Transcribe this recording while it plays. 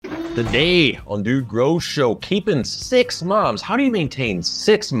Today on Dude Grows Show, keeping 6 moms. How do you maintain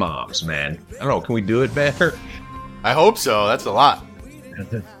 6 moms, man? I don't know. Can we do it better? I hope so. That's a lot.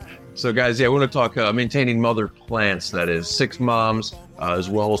 So, guys, yeah, we want to talk maintaining mother plants. That is 6 moms, as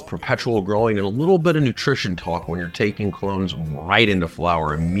well as perpetual growing, and a little bit of nutrition talk when you're taking clones right into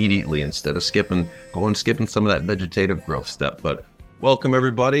flower immediately instead of skipping some of that vegetative growth step. But welcome,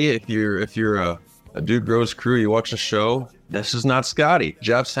 everybody. If you're a Dude Grows crew, you watch the show. This is not Scotty.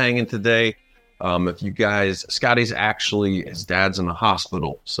 Jeff's hanging today. If you guys, Scotty's actually, his dad's in the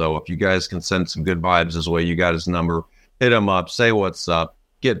hospital. So if you guys can send some good vibes his way, you got his number. Hit him up. Say what's up.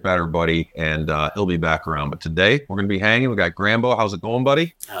 Get better, buddy. And he'll be back around. But today, we're going to be hanging. We got Grambo. How's it going,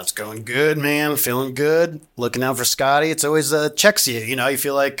 buddy? It's going good, man. Feeling good. Looking out for Scotty. It's always checks you. You know, you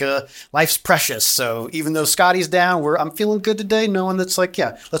feel like life's precious. So even though Scotty's down, I'm feeling good today, knowing that's like,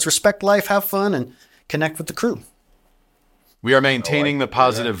 yeah, let's respect life, have fun, and connect with the crew. We are maintaining the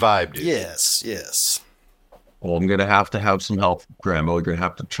positive vibe, dude. Yes. Well, I'm going to have some help, Grambo. You're going to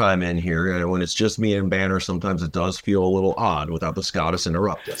have to chime in here. And when it's just me and Banner, sometimes it does feel a little odd without the Scottish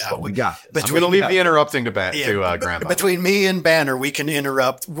interrupting. But we got it. I'm going to leave the interrupting to Grambo. Between me and Banner, we can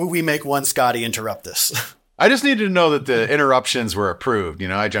interrupt. We make one Scotty interrupt this. I just needed to know that the interruptions were approved. You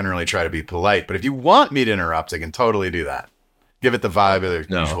know, I generally try to be polite. But if you want me to interrupt, I can totally do that. Give it the vibe of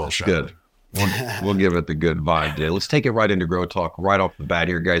the usual show. Good. We'll give it the good vibe today. Let's take it right into Grow Talk right off the bat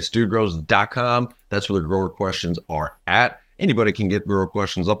here, guys. DudeGrows.com. That's where the grower questions are at. Anybody can get grower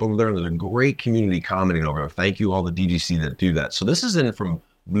questions up over there. And there's a great community commenting over there. Thank you all the DGC that do that. So this is in from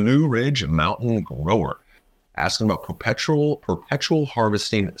Blue Ridge Mountain Grower, asking about perpetual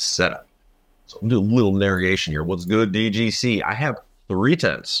harvesting setup. So I'll do a little narration here. What's good, DGC? I have 3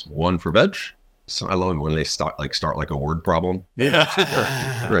 tents. One for veg. So I love it when they start like a word problem.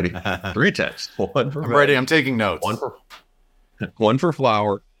 Yeah. Ready? 3 tents. One for I'm ready. I'm taking notes. One for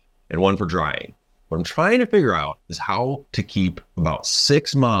flower and one for drying. What I'm trying to figure out is how to keep about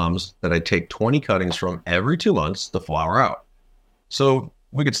 6 moms that I take 20 cuttings from every 2 months to flower out. So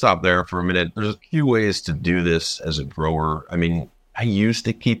we could stop there for a minute. There's a few ways to do this as a grower. I mean, I used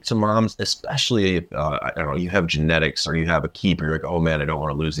to keep some moms, especially if, I don't know, you have genetics or you have a keeper. You're like, oh man, I don't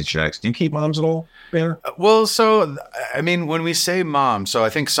want to lose these genetics. Do you keep moms at all, Banner? Well, so, I mean, when we say mom, so I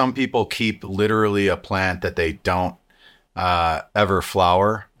think some people keep literally a plant that they don't ever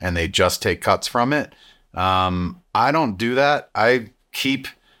flower and they just take cuts from it. I don't do that. I keep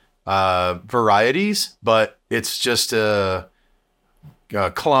varieties, but it's just a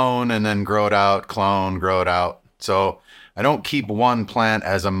clone and then grow it out, clone, grow it out. So I don't keep one plant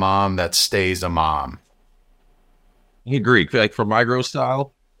as a mom that stays a mom. I agree. Like for my grow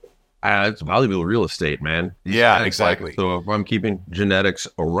style, it's valuable real estate, man. Yeah, exactly. So if I'm keeping genetics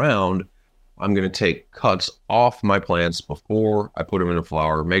around, I'm going to take cuts off my plants before I put them in a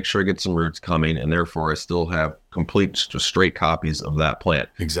flower, make sure I get some roots coming, and therefore I still have complete straight copies of that plant.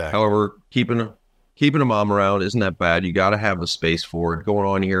 Exactly. However, keeping a mom around isn't that bad. You got to have the space for it. Going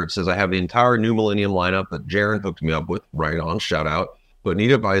on here, it says I have the entire New Millennium lineup that Jaron hooked me up with. Right on, shout out. But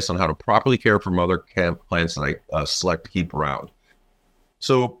need advice on how to properly care for mother plants that I select to keep around.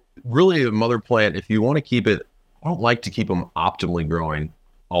 So really a mother plant, if you want to keep it, I don't like to keep them optimally growing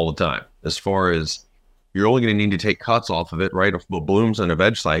all the time. As far as you're only going to need to take cuts off of it, right? If the blooms and a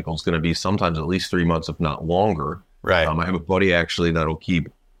veg cycle is going to be sometimes at least 3 months, if not longer. Right. I have a buddy actually that'll keep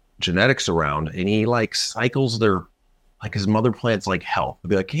genetics around, and he like cycles their, like his mother plants like health. He'll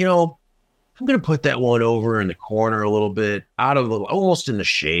be like, you know, I'm going to put that one over in the corner a little bit, almost in the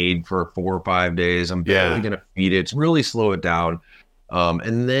shade for 4 or 5 days. I'm barely going to feed it, really slow it down.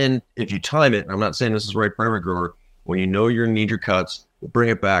 And then if you time it, and I'm not saying this is right for every grower, when you know you're going to need your cuts, bring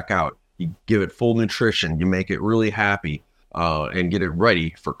it back out. You give it full nutrition. You make it really happy and get it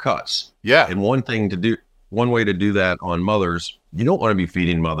ready for cuts. Yeah. And one way to do that on mothers, you don't want to be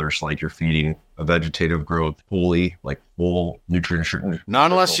feeding mothers like you're feeding a vegetative growth fully, like full nutrition. Not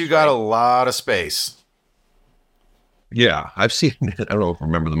unless you got a lot of space. Yeah, I've seen it. I don't know if you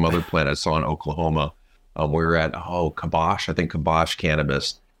remember the mother plant I saw in Oklahoma. We were at, Kibosh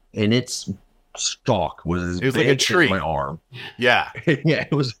Cannabis. And its stalk was as big like a tree. as my arm. Yeah. Yeah,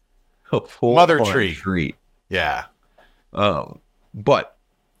 it was a full mother tree. Yeah. But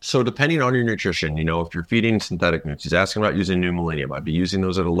so depending on your nutrition, you know, if you're feeding synthetic nuts, he's asking about using New Millennium. I'd be using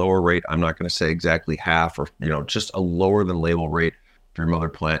those at a lower rate. I'm not going to say exactly half or, you know, just a lower than label rate for your mother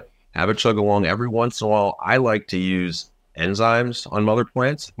plant. Have it chug along every once in a while. I like to use enzymes on mother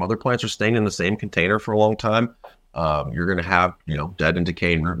plants. Mother plants are staying in the same container for a long time. You're going to have, you know, dead and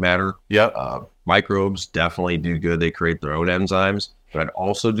decaying root matter. Yep. Microbes definitely do good. They create their own enzymes. But I'd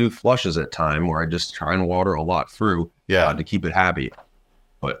also do flushes at time where I just try and water a lot through to keep it happy.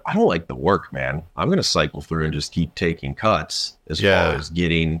 but I don't like the work, man. I'm going to cycle through and just keep taking cuts as far as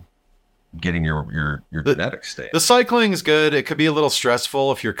getting your genetics state. The cycling is good. It could be a little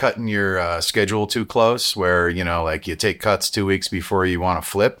stressful if you're cutting your schedule too close, where, you know, like you take cuts 2 weeks before you want to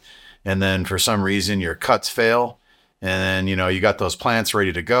flip, and then for some reason your cuts fail, and then, you know, you got those plants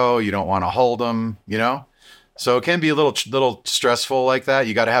ready to go. You don't want to hold them, you know? So it can be a little stressful like that.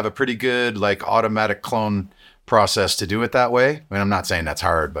 You got to have a pretty good like automatic clone process to do it that way. I mean, I'm not saying that's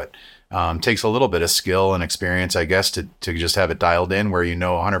hard, but takes a little bit of skill and experience, I guess, to just have it dialed in where, you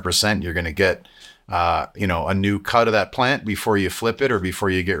know, 100% you're going to get, you know, a new cut of that plant before you flip it or before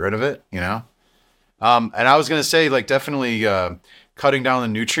you get rid of it, you know? And I was going to say, like, definitely cutting down the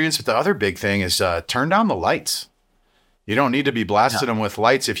nutrients. But the other big thing is turn down the lights. You don't need to be blasting them with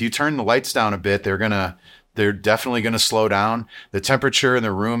lights. If you turn the lights down a bit, they're definitely going to slow down. The temperature in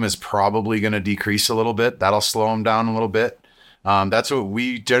the room is probably going to decrease a little bit. That'll slow them down a little bit. That's what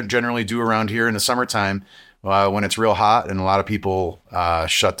we generally do around here in the summertime when it's real hot and a lot of people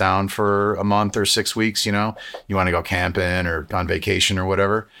shut down for a month or 6 weeks. You know, you want to go camping or on vacation or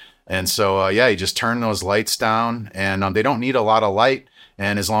whatever. And so, you just turn those lights down, and they don't need a lot of light.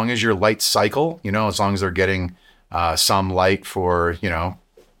 And as long as your lights cycle, you know, as long as they're getting some light for, you know,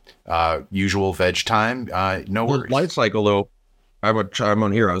 usual veg time, no worries. Light cycle, though, I'm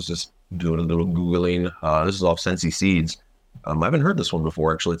on here. I was just doing a little Googling. This is off Sensi Seeds. I haven't heard this one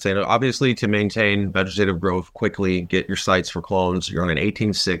before, actually. It's saying, obviously, to maintain vegetative growth quickly, get your sites for clones. You're on an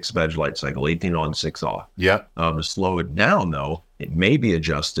 18-6 veg light cycle, 18 on, 6 off. Yeah. To slow it down, though, it may be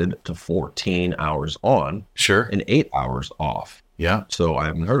adjusted to 14 hours on, sure, and 8 hours off. Yeah. So I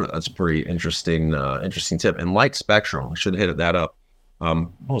haven't heard of it. That's a pretty interesting tip. And light spectrum, we should have hit that up.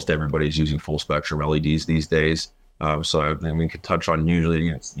 Most everybody's using full spectrum LEDs these days. So I mean, we could touch on usually,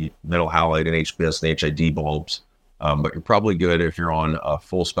 you know, metal halide and HBS and HID bulbs. But you're probably good if you're on a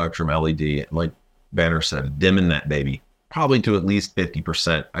full spectrum LED. Like Banner said, dimming that baby probably to at least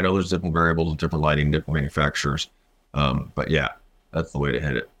 50%. I know there's different variables, different lighting, different manufacturers. But yeah, that's the way to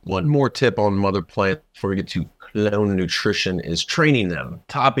hit it. One more tip on mother plant before we get to clone nutrition is training them,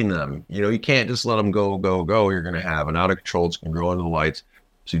 topping them. You know, you can't just let them go. You're going to have an out of control. It's going to grow into the lights.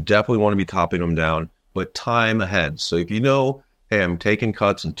 So you definitely want to be topping them down, but time ahead. So if you know, hey, I'm taking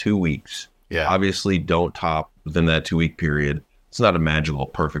cuts in 2 weeks. Yeah. Obviously, don't top within that 2 week period. It's not a magical,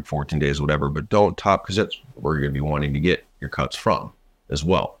 perfect 14 days, whatever, but don't top because that's where you're going to be wanting to get your cuts from as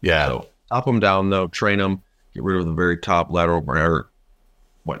well. Yeah. So top them down, though, train them, get rid of the very top lateral, or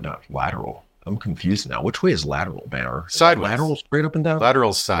whatnot, lateral. I'm confused now. Which way is lateral, Banner? Sideways. Lateral straight up and down?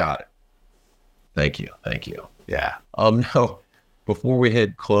 Lateral side. Got it. Thank you. Yeah. Now, before we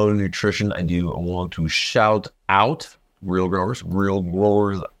hit clone nutrition, I do want to shout out Real Growers,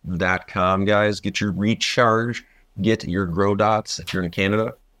 realgrowers.com, guys. Get your recharge, get your grow dots. If you're in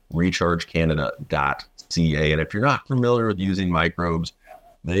Canada, rechargecanada.ca. And if you're not familiar with using microbes,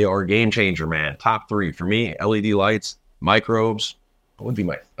 they are a game changer, man. Top 3 for me, LED lights, microbes. What would be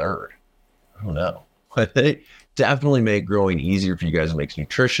my third? I don't know. But they definitely make growing easier for you guys. It makes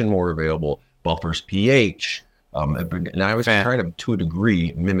nutrition more available, buffers pH. And I was trying to a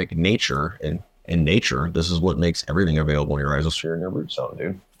degree, mimic nature. And in nature, this is what makes everything available in your rhizosphere and your root zone,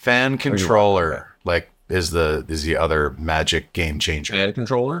 dude. Fan controller, like, is the other magic game changer. Fan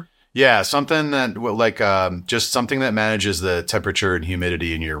controller? Yeah, something that, like, just something that manages the temperature and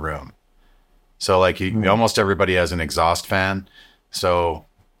humidity in your room. So, like, almost everybody has an exhaust fan. So,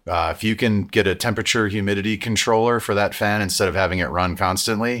 if you can get a temperature humidity controller for that fan instead of having it run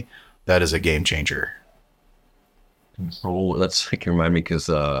constantly, that is a game changer. Control. That's like, remind me, because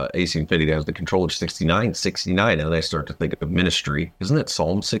AC Infinity has the controller 69, and I start to think of ministry. Isn't it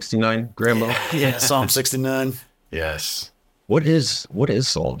Psalm 69, Grambo? Yeah, Psalm 69. Yes. What is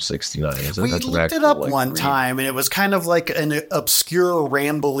Psalm 69? We looked it up one time, and it was kind of like an obscure,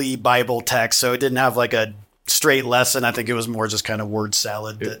 rambly Bible text, so it didn't have like a straight lesson. I think it was more just kind of word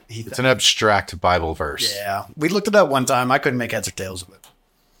salad. It's an abstract Bible verse. Yeah, we looked it up one time. I couldn't make heads or tails of it.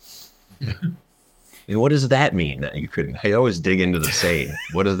 And what does that mean? That you couldn't? I always dig into the saying.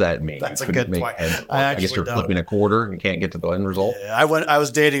 What does that mean? That's a good point. I guess you're flipping a quarter and can't get to the end result. Yeah, I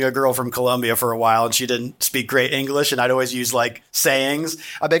was dating a girl from Colombia for a while, and she didn't speak great English, and I'd always use like sayings.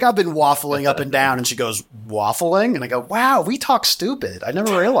 I'd be like, I've been waffling up and down, and she goes, waffling? And I go, wow, we talk stupid. I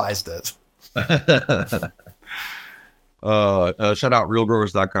never realized it. Shout out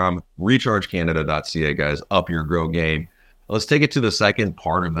realgrowers.com, rechargecanada.ca, guys. Up your grow game. Let's take it to the second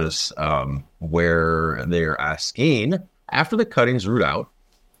part of this, where they're asking, after the cuttings root out,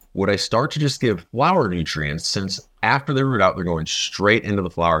 would I start to just give flower nutrients since After they root out, they're going straight into the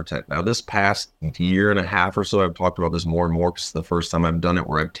flower tent. Now, this past year and a half or so, I've talked about this more and more because it's the first time I've done it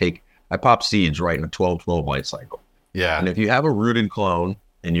where I pop seeds right in a 12-12 light cycle. Yeah. And if you have a rooted clone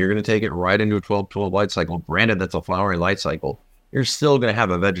and you're going to take it right into a 12-12 light cycle, granted that's a flowering light cycle, you're still going to have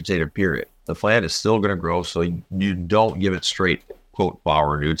a vegetative period. The plant is still going to grow, so you don't give it straight, quote,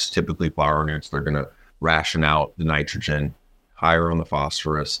 flower newts. Typically, flower newts, they're going to ration out the nitrogen, higher on the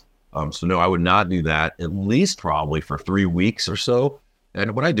phosphorus. So no, I would not do that, at least probably for 3 weeks or so.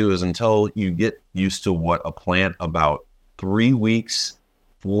 And what I do is until you get used to what a plant about 3 weeks,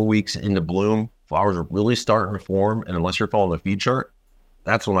 4 weeks into bloom, flowers are really starting to form. And unless you're following the feed chart,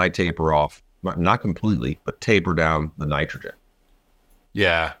 that's when I taper off, not completely, but taper down the nitrogen.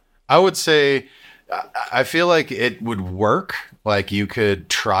 Yeah. I would say, I feel like it would work. Like you could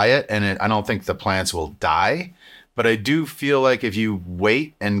try it and I don't think the plants will die. But I do feel like if you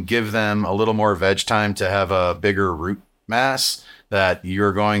wait and give them a little more veg time to have a bigger root mass, that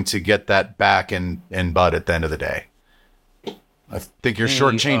you're going to get that back in bud at the end of the day. I think you're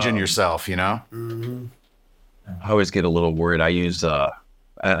shortchanging yourself, you know? Mm-hmm. I always get a little worried. I use,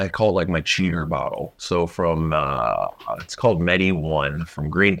 I call it like my cheater bottle. So from, it's called Medi-1 from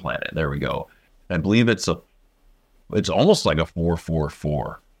Green Planet. There we go. I believe it's almost like a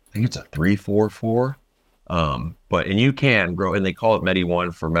 4-4-4. I think it's a 3-4-4. And you can grow, and they call it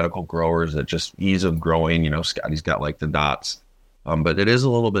Medi-1 for medical growers that just ease of growing. You know, Scotty's got like the dots. But it is a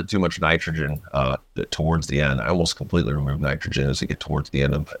little bit too much nitrogen towards the end. I almost completely remove nitrogen as I get towards the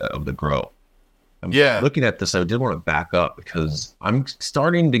end of the grow. Looking at this, I did want to back up because I'm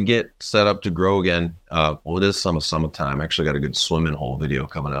starting to get set up to grow again. Well, it is summertime. I actually got a good swimming hole video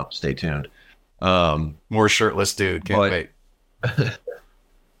coming up. Stay tuned. More shirtless dude. Can't wait.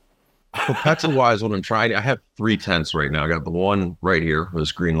 Perpetual wise, what I'm trying, I have 3 tents right now. I got the one right here where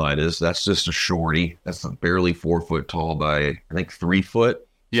this green light is. That's just a shorty. That's barely 4 foot tall by, I think, 3 foot.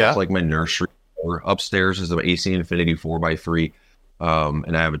 Yeah. It's like my nursery. Upstairs is an AC Infinity 4x3.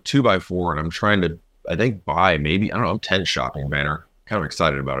 And I have a 2x4, and I'm trying to, I think, buy maybe, I don't know, I'm tent shopping banner. Kind of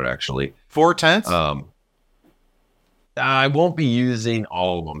excited about it, actually. 4 tents? I won't be using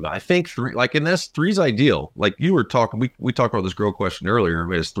all of them. I think 3, like in this, 3's ideal. Like you were talking, we talked about this grow question earlier.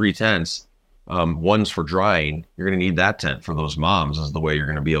 It has 3 tents. One's for drying. You're going to need that tent for those moms is the way you're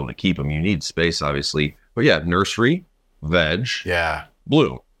going to be able to keep them. You need space, obviously. But yeah, nursery, veg,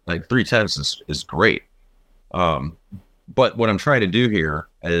 bloom. Like 3 tents is great. But what I'm trying to do here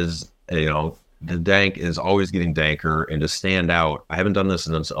is, you know, the dank is always getting danker, and to stand out, I haven't done this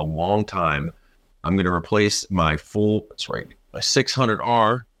in a long time. I'm going to replace my full, that's right, my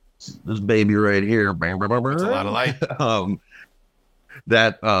 600R, this baby right here. That's a lot of light.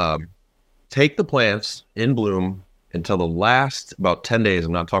 Take the plants in bloom until the last about 10 days.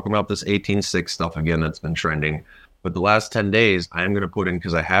 I'm not talking about this 18-6 stuff again that's been trending, but the last 10 days I'm going to put in,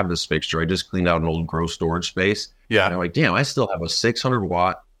 because I have this fixture. I just cleaned out an old grow storage space. Yeah. And I'm like, damn, I still have a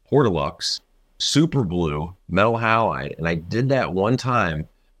 600-watt Portalux, super blue, metal halide. And I did that one time.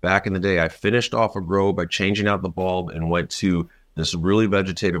 Back in the day, I finished off a grow by changing out the bulb and went to this really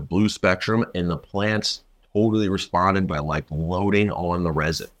vegetative blue spectrum, and the plants totally responded by like loading on the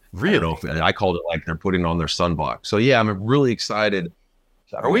resin. Really? I called it like they're putting on their sunblock. So yeah, I'm really excited.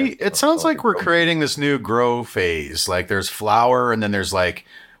 It sounds like we're creating this new grow phase. Like there's flower and then there's like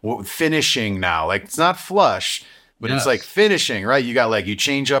finishing now. Like it's not flush, but It's like finishing, right? You got like, you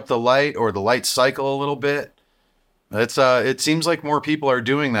change up the light or the light cycle a little bit. It seems like more people are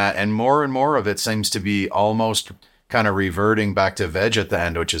doing that, and more of it seems to be almost kind of reverting back to veg at the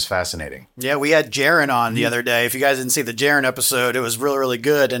end, which is fascinating. Yeah, we had Jaron on the other day. If you guys didn't see the Jaron episode, it was really, really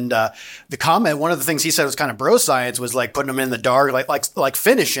good. And the comment, one of the things he said was kind of bro science, was like putting them in the dark, like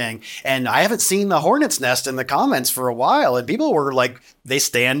finishing. And I haven't seen the hornet's nest in the comments for a while, and people were like, they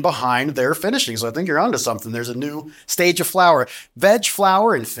stand behind their finishing. So I think you're onto something. There's a new stage of flower, veg,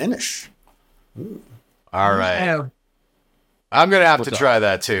 flower, and finish. Ooh. All right. I'm going to have to try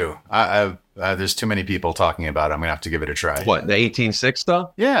that too. There's too many people talking about it. I'm going to have to give it a try. What, the 18-6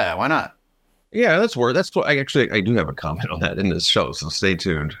 stuff? Yeah, why not? Yeah, that's what I do have a comment on that in this show, so stay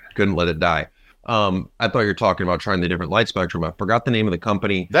tuned. Couldn't let it die. I thought you were talking about trying the different light spectrum. I forgot the name of the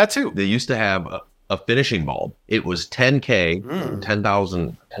company. That too. They used to have a finishing bulb. It was 10K,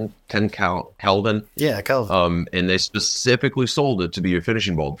 10 Kelvin. Yeah, Kelvin. And they specifically sold it to be your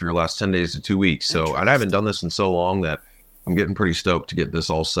finishing bulb for your last 10 days to 2 weeks. So, and I haven't done this in so long that I'm getting pretty stoked to get this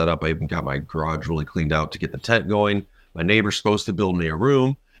all set up. I even got my garage really cleaned out to get the tent going. My neighbor's supposed to build me a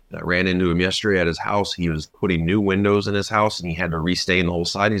room. I ran into him yesterday at his house. He was putting new windows in his house, and he had to restain the whole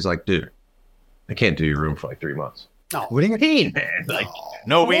side. He's like, dude, I can't do your room for like 3 months. No. What do you mean, man? Like,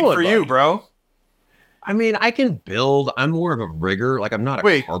 no weed for you, bro. I mean, I can build. I'm more of a rigger. Like, I'm not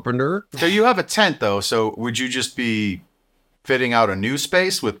a carpenter. So you have a tent, though. So would you just be fitting out a new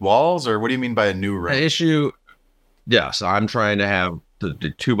space with walls, or what do you mean by a new room? The issue, yes, I'm trying to have the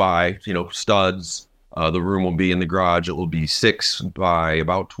 2x, studs. The room will be in the garage. It will be 6 by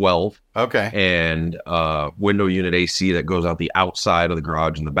about 12. Okay. And window unit AC that goes out the outside of the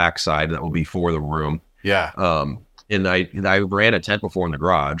garage and the back side. That will be for the room. Yeah. And I ran a tent before in the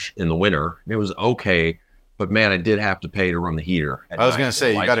garage in the winter. It was okay, but man, I did have to pay to run the heater. I was going to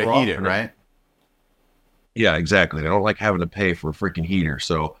say, you got to heat it, right? Yeah, exactly. I don't like having to pay for a freaking heater.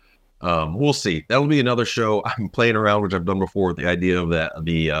 So we'll see. That'll be another show. I'm playing around, which I've done before, with the idea of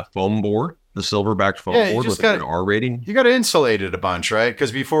the foam board, the silver-backed foam board with an R rating. You got to insulate it a bunch, right?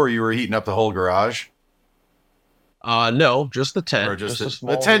 Because before you were heating up the whole garage. No, just the tent. Or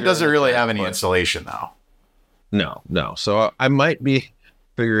the tent doesn't really have any insulation, though. No. So I might be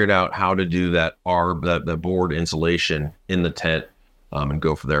figuring out how to do that board insulation in the tent. And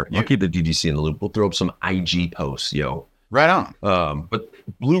go for there. I'll keep the DGC in the loop. We'll throw up some IG posts, yo. Right on. But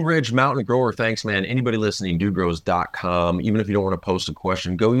Blue Ridge Mountain Grower, thanks, man. Anybody listening, dudegrows.com. Even if you don't want to post a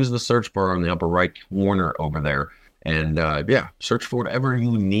question, go use the search bar in the upper right corner over there. And search for whatever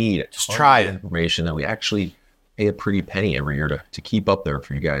you need. Just try it. Information that we actually pay a pretty penny every year to keep up there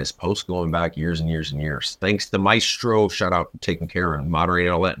for you guys. Posts going back years and years and years. Thanks to Maestro. Shout out for taking care and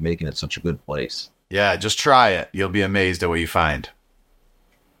moderating all that and making it such a good place. Yeah, just try it. You'll be amazed at what you find.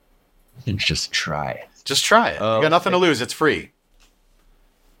 Just try it. Just try it. You got nothing to lose. It's free.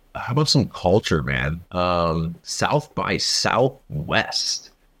 How about some culture, man? South by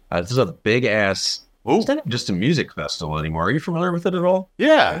Southwest. This is a big ass. It's not just a music festival anymore. Are you familiar with it at all?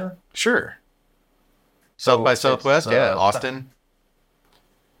 Yeah, sure. South by Southwest. Austin.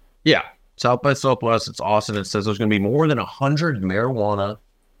 Yeah, South by Southwest. It's Austin. It says there's going to be more than 100 marijuana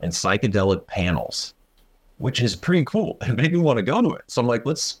and psychedelic panels, which is pretty cool. It made me want to go to it. So I'm like,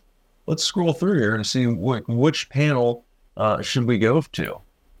 let's scroll through here and see which panel should we go to.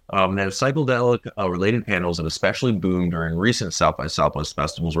 They have psychedelic related panels that especially boomed during recent South by Southwest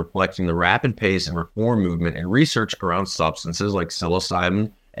festivals, reflecting the rapid pace and reform movement and research around substances like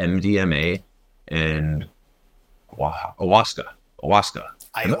psilocybin, MDMA, and ayahuasca.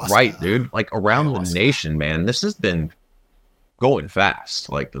 Right, dude. Like around the nation, man. This has been going fast.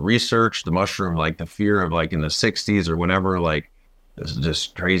 Like the research, the mushroom, like the fear of like in the 60s or whenever, like, this is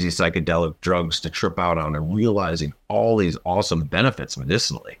just crazy psychedelic drugs to trip out on and realizing all these awesome benefits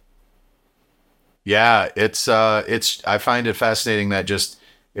medicinally. Yeah, it's I find it fascinating that just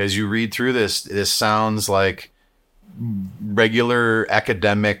as you read through this sounds like regular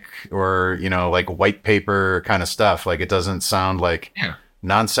academic or, like white paper kind of stuff. Like it doesn't sound like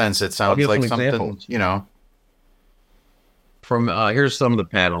nonsense. It sounds like something, examples. From here's some of the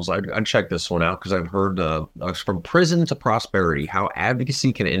panels. I'd check this one out because I've heard from prison to prosperity, how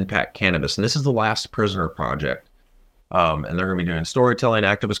advocacy can impact cannabis. And this is the Last Prisoner Project. And they're going to be doing storytelling,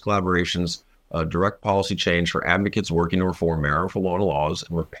 activist collaborations, direct policy change for advocates working to reform marijuana laws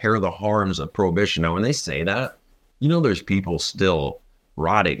and repair the harms of prohibition. Now, when they say that, there's people still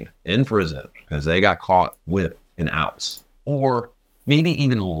rotting in prison because they got caught with an ounce or maybe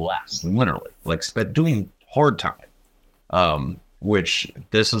even less, literally, like doing hard time. Which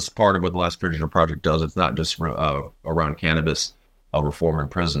this is part of what the Last Prisoner Project does. It's not just around cannabis reform in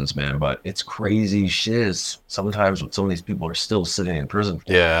prisons, man, but it's crazy shiz sometimes what some of these people are still sitting in prison for.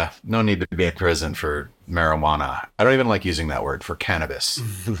 Yeah, no need to be in prison for marijuana. I don't even like using that word, for cannabis.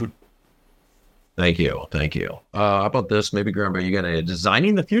 Thank you. How about this? Maybe Grandpa, you got a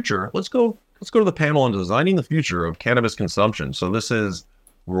designing the future. Let's go to the panel on designing the future of cannabis consumption. So this is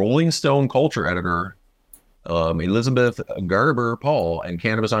Rolling Stone culture editor Elizabeth Garber Paul and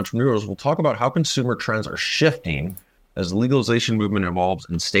cannabis entrepreneurs will talk about how consumer trends are shifting as the legalization movement evolves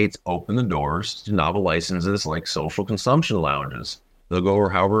and states open the doors to novel licenses like social consumption lounges. They'll go over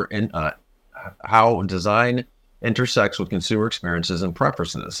how design intersects with consumer experiences and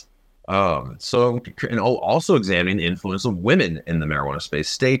preferences. And also examining the influence of women in the marijuana space.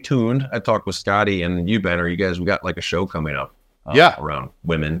 Stay tuned. I talked with Scotty and you, Ben. We got like a show coming up. Around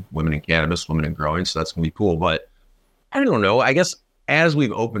women in cannabis, women in growing. So that's going to be cool. But I don't know. I guess as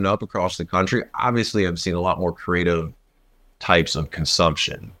we've opened up across the country, obviously I've seen a lot more creative types of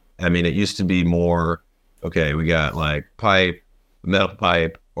consumption. I mean, it used to be more, okay, we got like metal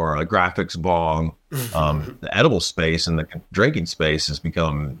pipe, or a graphics bong. The edible space and the drinking space has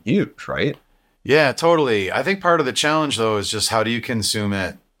become huge, right? Yeah, totally. I think part of the challenge, though, is just how do you consume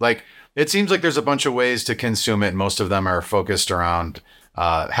it? Like, it seems like there's a bunch of ways to consume it. Most of them are focused around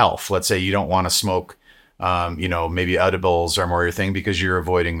health. Let's say you don't want to smoke, maybe edibles are more your thing because you're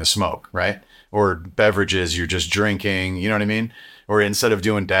avoiding the smoke, right? or beverages you're just drinking, you know what I mean? Or instead of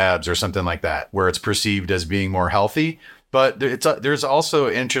doing dabs or something like that, where it's perceived as being more healthy. But there's also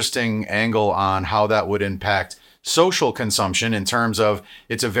an interesting angle on how that would impact social consumption in terms of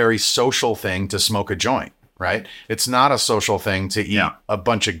it's a very social thing to smoke a joint, right? It's not a social thing to eat a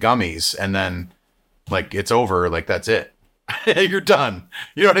bunch of gummies and then like it's over, like that's it. You're done.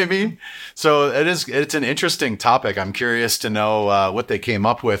 You know what I mean? So it's an interesting topic. I'm curious to know what they came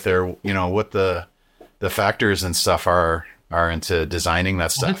up with, or what the factors and stuff are into designing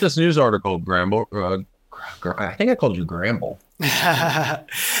that stuff. I think this news article, Gramble, I think I called you Gramble. Yeah,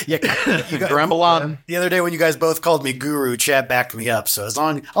 you got, Gramble on. The other day when you guys both called me Guru, Chad backed me up. So as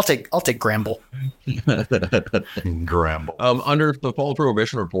long I'll take Gramble. Gramble. Under the fall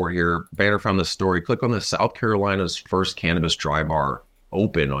prohibition report here, Banner found this story. Click on the South Carolina's first cannabis dry bar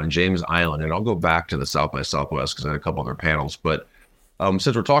open on James Island, and I'll go back to the South by Southwest because I had a couple other panels. But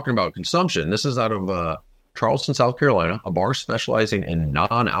since we're talking about consumption, this is out of Charleston, South Carolina. A bar specializing in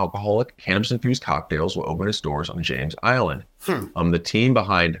non-alcoholic cannabis-infused cocktails will open its doors on James Island. The team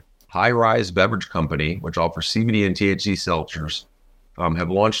behind High Rise Beverage Company, which offers CBD and THC seltzers, have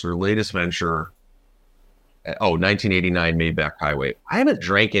launched their latest venture. 1989 Maybach Highway. I haven't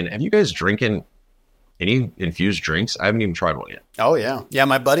drinking. Have you guys drinking any infused drinks? I haven't even tried one yet. Oh yeah, yeah.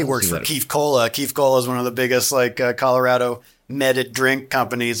 My buddy works for Keef Cola. Keef Cola is one of the biggest Colorado meted drink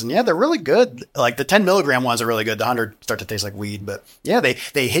companies, and yeah, they're really good. Like the 10 milligram ones are really good. The 100 start to taste like weed, but yeah,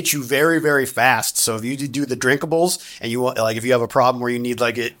 they hit you very, very fast. So if you do the drinkables and you want, like, if you have a problem where you need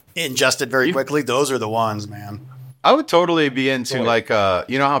like it ingested very quickly, those are the ones, man. I would totally be into like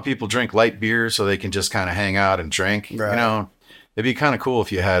how people drink light beer so they can just kind of hang out and drink. Right. It'd be kind of cool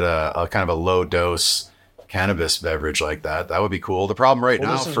if you had a kind of a low dose cannabis beverage like that. That would be cool. The problem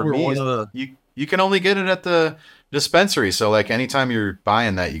now for me is you can only get it at the dispensary. So like anytime you're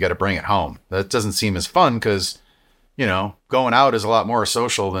buying that, you got to bring it home. That doesn't seem as fun because, going out is a lot more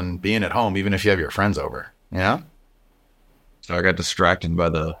social than being at home, even if you have your friends over, So I got distracted by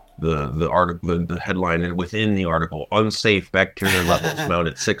the article, the headline within the article: unsafe bacteria levels found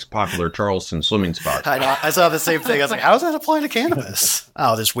at 6 popular Charleston swimming spots. I saw the same thing. I was like, how does that apply to cannabis?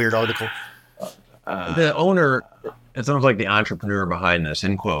 Oh, this weird article. The owner, it sounds like the entrepreneur behind this,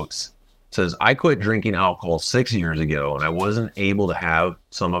 in quotes, says, I quit drinking alcohol 6 years ago, and I wasn't able to have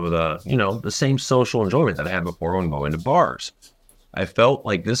some of the same social enjoyment that I had before when going to bars. I felt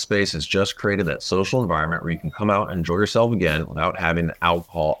like this space has just created that social environment where you can come out and enjoy yourself again without having the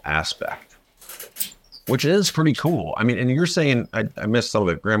alcohol aspect, which is pretty cool. I mean, and you're saying, I missed some of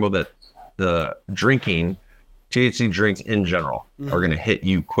it, Grambo, that the drinking, THC drinks in general are going to hit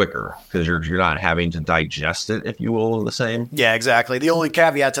you quicker because you're not having to digest it, if you will, the same. Yeah, exactly. The only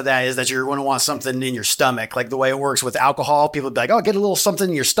caveat to that is that you're going to want something in your stomach. Like the way it works with alcohol, people be like, oh, get a little something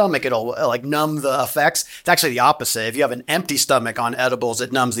in your stomach. It'll like numb the effects. It's actually the opposite. If you have an empty stomach on edibles,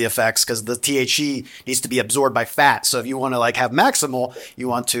 it numbs the effects because the THC needs to be absorbed by fat. So if you want to like have maximal, you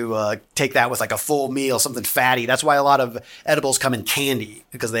want to take that with like a full meal, something fatty. That's why a lot of edibles come in candy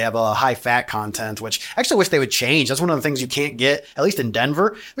because they have a high fat content, which I actually wish they would change. That's one of the things you can't get, at least in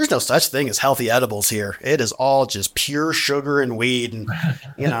Denver. There's no such thing as healthy edibles here. It is all just pure sugar and weed. And,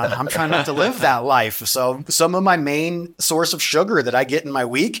 I'm trying not to live that life. So some of my main source of sugar that I get in my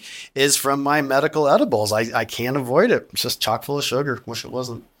week is from my medical edibles. I can't avoid it. It's just chock full of sugar. Wish it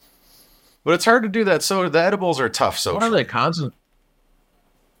wasn't. But it's hard to do that. So the edibles are tough. So what are they constant?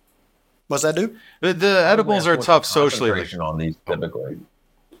 What's that do? The edibles are tough socially. On these typically.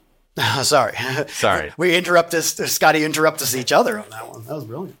 Sorry. We Scotty interrupted each other on that one. That was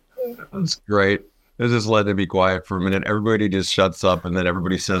brilliant. That's great. Let's just let it be quiet for a minute. Everybody just shuts up and then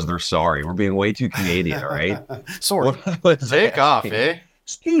everybody says they're sorry. We're being way too Canadian, all right? Sorry. Take off, eh?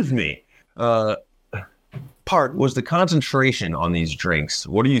 Excuse me. Pardon. Was the concentration on these drinks?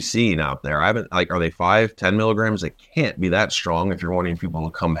 What are you seeing out there? Are they 5, 10 milligrams? They can't be that strong if you're wanting people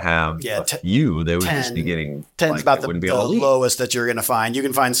to come have you. They would 10, just be getting 10's about the lowest that you're going to find. You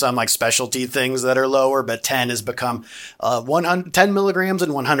can find some like specialty things that are lower, but 10 has become 10 milligrams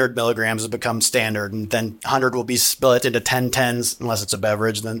and 100 milligrams has become standard. And then 100 will be split into 10/10s unless it's a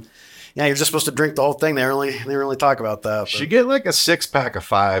beverage. Then you're just supposed to drink the whole thing. They really talk about that. But. Should get like a 6-pack of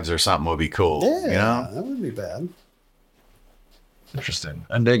 5s or something would be cool. Yeah, that wouldn't be bad. Interesting.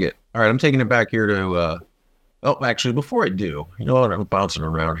 I dig it. All right, I'm taking it back here to. Actually, before I do, I'm bouncing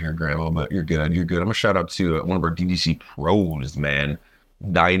around here, Grandma, but you're good. I'm gonna shout out to one of our DDC pros, man,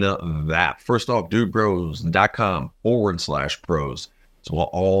 Dinah Vap. First off, dudebros.com/pros. So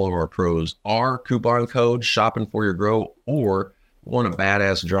all of our pros are coupon code shopping for your grow, or want a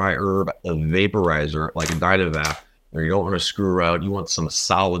badass dry herb, a vaporizer like a Dynavap, or you don't want to screw around, you want some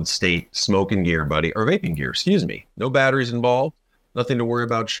solid state smoking gear, buddy, or vaping gear, excuse me. No batteries involved, nothing to worry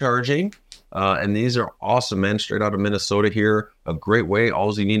about charging. And these are awesome, man, straight out of Minnesota here. A great way.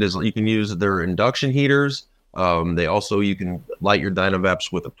 All you need is you can use their induction heaters. You can light your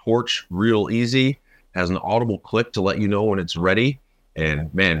Dynavapes with a torch real easy. Has an audible click to let you know when it's ready.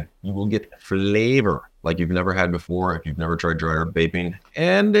 And man, you will get flavor like you've never had before if you've never tried dry herb vaping.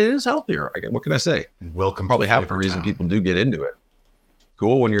 And it is healthier. What can I say? Welcome. Probably half the reason people do get into it.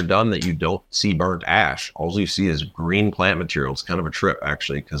 Cool when you're done that you don't see burnt ash. All you see is green plant material. It's kind of a trip,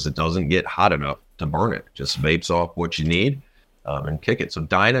 actually, because it doesn't get hot enough to burn it. Just vapes off what you need and kick it. So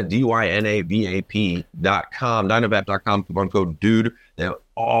Dyna, DYNAVAP.com, Dynavap.com, coupon code DUDE. They have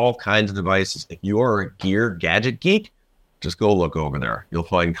all kinds of devices. If you are a gear gadget geek, just go look over there. You'll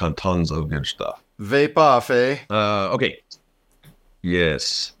find tons of good stuff. Vape off, eh? Okay.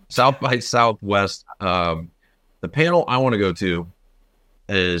 Yes. South by Southwest. The panel I want to go to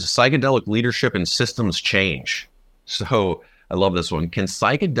is psychedelic leadership and systems change. So I love this one. Can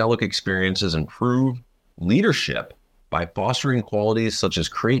psychedelic experiences improve leadership by fostering qualities such as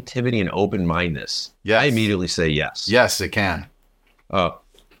creativity and open-mindedness? Yes. I immediately say yes. Yes, it can. And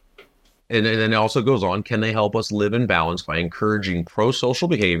then it also goes on, can they help us live in balance by encouraging pro-social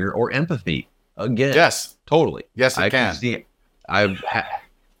behavior or empathy? Again, yes, totally. Yes, it can. I've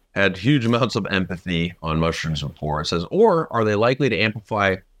had huge amounts of empathy on mushrooms before. It says, or are they likely to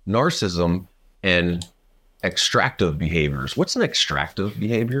amplify narcissism and extractive behaviors? What's an extractive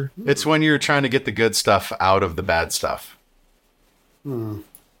behavior? It's when you're trying to get the good stuff out of the bad stuff.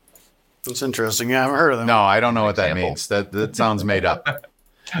 That's interesting. Yeah, I haven't heard of them. No, I don't know what that means. That sounds made up.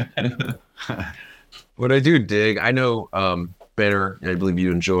 What I do dig, I know, Banner, I believe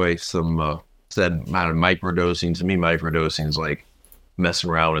you enjoy some said amount of microdosing. To me, microdosing is like messing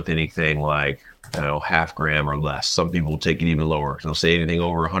around with anything like, half gram or less. Some people will take it even lower. They'll say anything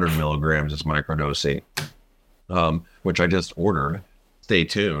over 100 milligrams is microdosing, which I just ordered. Stay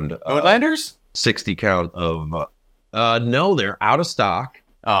tuned. Outlanders? 60 count of, no, they're out of stock.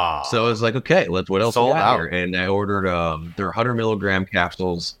 Oh, So it's like, okay, what else Sold we got out. here? And I ordered their 100 milligram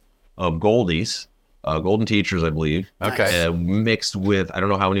capsules of Goldies, Golden Teachers, I believe. okay. Mixed with, I don't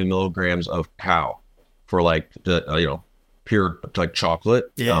know how many milligrams of cow for pure like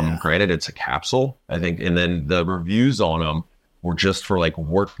chocolate. Yeah. Granted, it's a capsule, I think. And then the reviews on them were just for like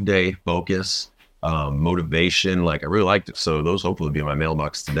workday focus, motivation. Like I really liked it. So those hopefully will be in my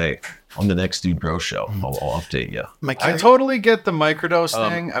mailbox today on the next Dude Grow show. I'll update you. I totally get the microdose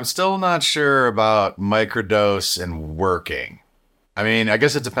thing. I'm still not sure about microdose and working. I mean, I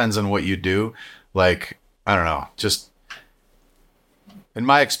guess it depends on what you do. Like, I don't know. Just in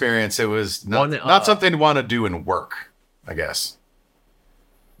my experience, it was not something to want to do in work, I guess.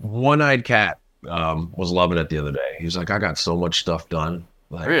 One-eyed cat was loving it the other day. He was like, I got so much stuff done.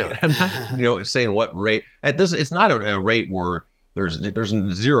 Like, Really? I'm not, saying what rate. At this, it's not a rate where there's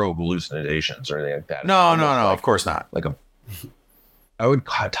zero hallucinations or anything like that. No, It's almost of course not. I would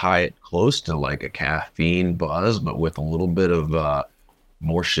tie it close to like a caffeine buzz, but with a little bit of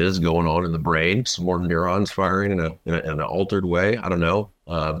more shiz going on in the brain, some more neurons firing in an altered way. I don't know.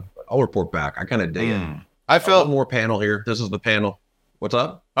 I'll report back. I kind of dig it. I felt One more panel here. This is the panel. What's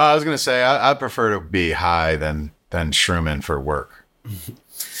up? I was gonna say I prefer to be high than shrooming for work.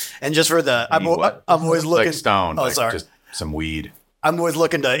 And just for the, I'm always looking. Like stone. Oh, like sorry. Just some weed. I'm always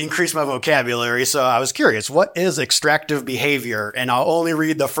looking to increase my vocabulary, so I was curious, what is extractive behavior? And I'll only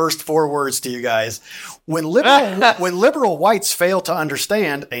read the first 4 words to you guys. When liberal whites fail to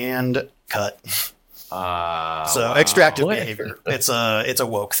understand and cut. So extractive behavior. It's a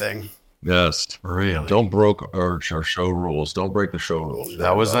woke thing. Yes. Really? Don't broke our show rules. Don't break the show rules.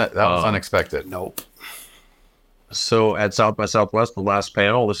 That was unexpected. Nope. So at South by Southwest, the last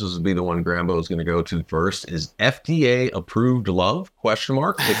panel, this is be the one Grambo is going to go to first, is FDA approved love?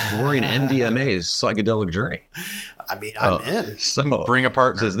 Exploring MDMA's psychedelic journey. I mean, I'm in. So Bring a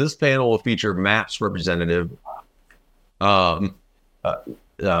partner. says this panel will feature MAPS representative. What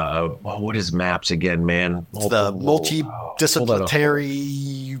is MAPS again, man? It's the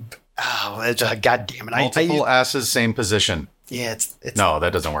multidisciplinary. God damn it! Multiple asses, same position. Yeah, it's No,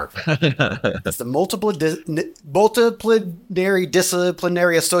 that doesn't work. It's the multidisciplinary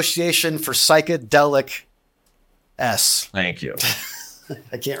disciplinary association for psychedelic S. Thank you.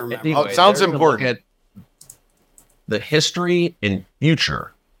 I can't remember. Anyway, sounds they're gonna important. look at the history and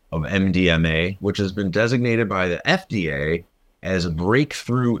future of MDMA, which has been designated by the FDA as a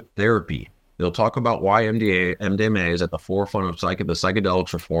breakthrough therapy. They'll talk about why MDMA is at the forefront of the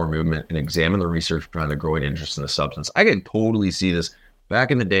psychedelics reform movement and examine the research behind the growing interest in the substance. I can totally see this.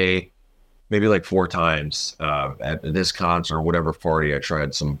 Back in the day, maybe like 4 times at this concert or whatever party. I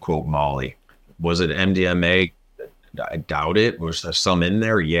tried some quote Molly. Was it MDMA? I doubt it. Was there some in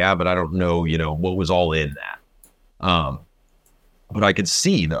there? Yeah, but I don't know, what was all in that. But I could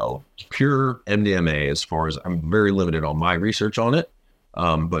see though, pure MDMA, as far as I'm very limited on my research on it.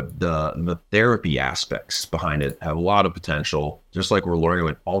 But the therapy aspects behind it have a lot of potential, just like we're learning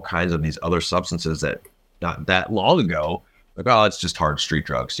with all kinds of these other substances that not that long ago, like, oh, it's just hard street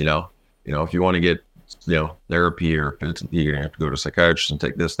drugs, if you want to get, therapy, or you're going to have to go to a psychiatrist and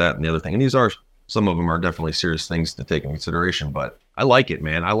take this, that, and the other thing. And some of them are definitely serious things to take in consideration, but I like it,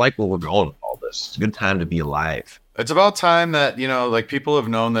 man. I like where we're going with all this. It's a good time to be alive. It's about time that, like people have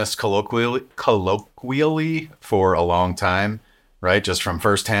known this colloquially for a long time, right? Just from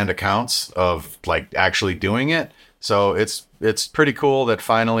firsthand accounts of like actually doing it. So it's pretty cool that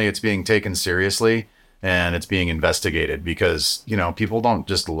finally it's being taken seriously and it's being investigated, because, people don't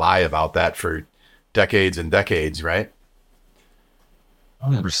just lie about that for decades and decades, right?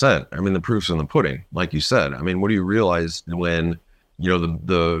 100%. I mean, the proof's in the pudding, like you said. I mean, what do you realize when,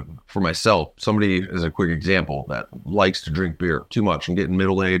 for myself, somebody is a quick example that likes to drink beer too much and getting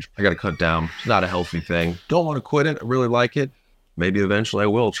middle age. I got to cut down. It's not a healthy thing. Don't want to quit it. I really like it. Maybe eventually I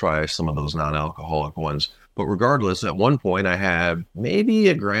will try some of those non-alcoholic ones. But regardless, at one point I had maybe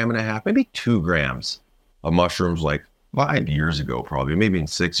 1.5 grams, maybe 2 grams of mushrooms, like 5 years ago, probably, maybe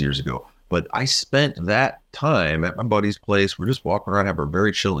 6 years ago. But I spent that time at my buddy's place. We're just walking around, have a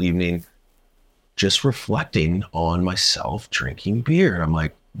very chill evening, just reflecting on myself drinking beer. And I'm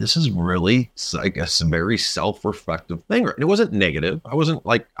like, this is really like a very self-reflective thing. It wasn't negative. I wasn't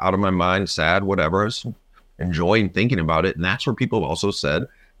like out of my mind, sad, whatever. I was enjoying thinking about it. And that's where people also said,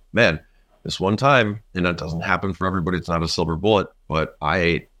 man, this one time, and that doesn't happen for everybody, it's not a silver bullet, but I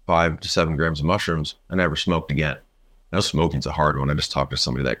ate 5 to 7 grams of mushrooms. I never smoked again. Now, smoking's a hard one. I just talked to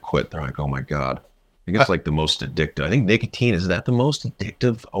somebody that quit. They're like, oh my God. I think it's like the most addictive. I think nicotine, is that the most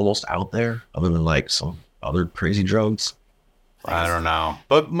addictive almost out there, other than like some other crazy drugs? I don't know.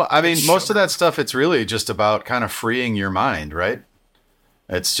 But I mean, most of that stuff, it's really just about kind of freeing your mind, right?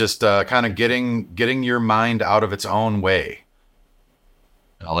 It's just kind of getting your mind out of its own way.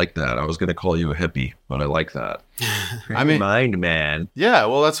 I like that. I was going to call you a hippie, but I like that. I mean, mind, man. Yeah,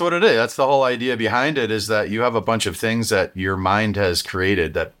 well, that's what it is. That's the whole idea behind it, is that you have a bunch of things that your mind has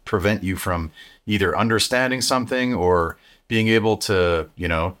created that prevent you from either understanding something or being able to,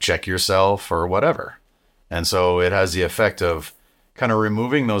 check yourself or whatever. And so it has the effect of kind of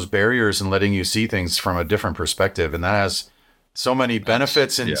removing those barriers and letting you see things from a different perspective. And that has so many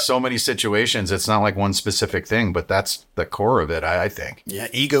benefits in so many situations. It's not like one specific thing, but that's the core of it, I think. Yeah,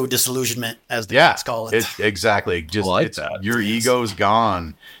 ego disillusionment, as the kids call it. Exactly. Just like that. Your ego's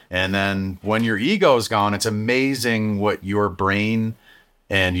gone. And then when your ego's gone, it's amazing what your brain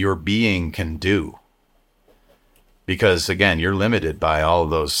and your being can do. Because again, you're limited by all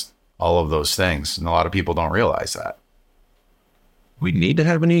of those things. And a lot of people don't realize that. We need to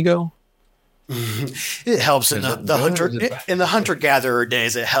have an ego. It helps in the hunter-gatherer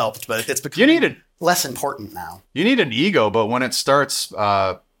days. It helped, but it's becoming less important now. You need an ego, but when it starts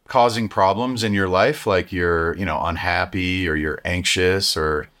causing problems in your life, like you're unhappy or you're anxious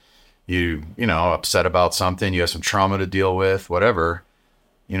or you upset about something, you have some trauma to deal with, whatever,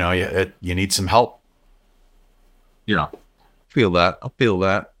 you need some help. Yeah, I feel that.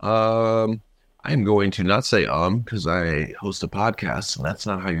 I'm going to not say because I host a podcast, and that's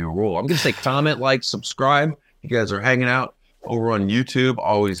not how you roll. I'm going to say comment, like, subscribe. You guys are hanging out over on YouTube.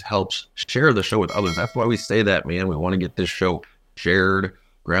 Always helps. Share the show with others. That's why we say that, man. We want to get this show shared.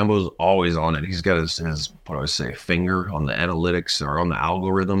 Grambo's always on it. He's got his what do I say, finger on the analytics or on the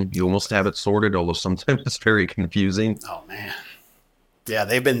algorithm. You almost have it sorted, although sometimes it's very confusing. Oh, man. Yeah,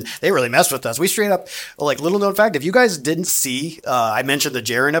 they really messed with us. We straight up, like, little known fact, if you guys didn't see, I mentioned the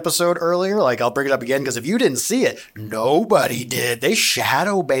Jaren episode earlier, like, I'll bring it up again, because if you didn't see it, nobody did. They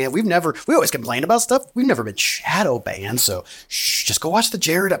shadow banned. We always complain about stuff. We've never been shadow banned, so just go watch the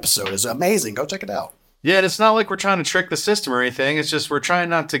Jaren episode. It's amazing. Go check it out. Yeah, and it's not like we're trying to trick the system or anything. It's just we're trying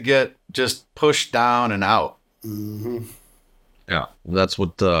not to get just pushed down and out. Mm-hmm. Yeah, that's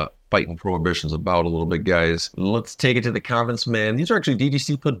what fighting prohibition's about a little bit, guys. Let's take it to the comments, man. These are actually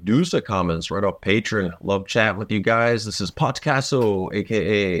DDC producer comments right off Patreon. Love chatting with you guys. This is Podcasto,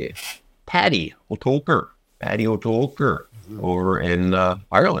 a.k.a. Paddy O'Tolker. Over in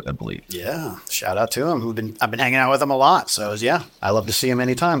Ireland, I believe. Yeah, shout out to him. I've been hanging out with him a lot, so yeah, I love to see him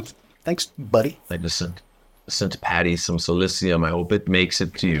anytime. Thanks, buddy. I just sent Patty some Silicium. I hope it makes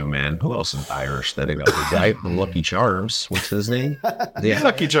it to you, man. Who else is Irish? That the guy from Lucky Charms. What's his name? Yeah.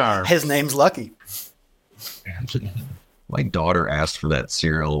 Lucky Charms. His name's Lucky. My daughter asked for that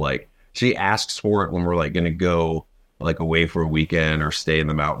cereal like she asks for it when we're like going to go like away for a weekend or stay in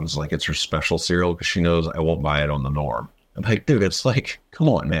the mountains. Like it's her special cereal because she knows I won't buy it on the norm. I'm like, dude, it's like, come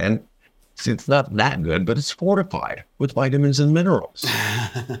on, man. See, it's not that good, but it's fortified with vitamins and minerals.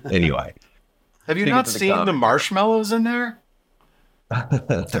 Anyway. Have you not seen the marshmallows in there?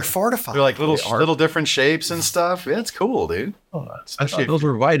 They're fortified. They're like little different shapes and stuff. Yeah, it's cool, dude. Oh, I thought those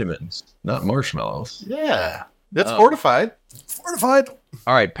were vitamins, not marshmallows. Yeah, that's fortified. Fortified.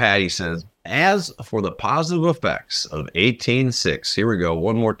 All right, Patty says, as for the positive effects of 18-6, here we go,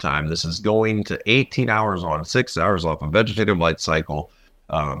 one more time. This is going to 18 hours on, 6 hours off a vegetative light cycle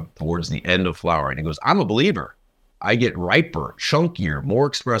towards the end of flowering. He goes, I'm a believer. I get riper, chunkier, more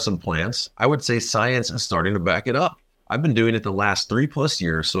expressive plants. I would say science is starting to back it up. I've been doing it the last 3+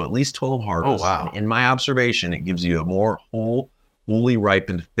 years, so at least 12 harvests. Oh, wow. And in my observation, it gives you a more fully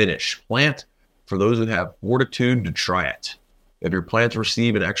ripened finish. Plant for those who have fortitude to try it. If your plants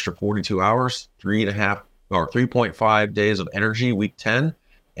receive an extra 42 hours, 3.5 or 3.5 days of energy, week 10,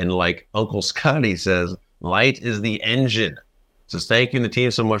 and like Uncle Scotty says, light is the engine. So thank you and the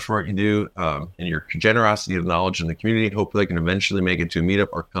team so much for what you do and your generosity of knowledge in the community. Hopefully I can eventually make it to a meetup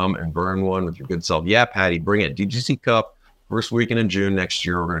or come and burn one with your good self. Yeah, Patty, bring it. DGC Cup, first weekend in June next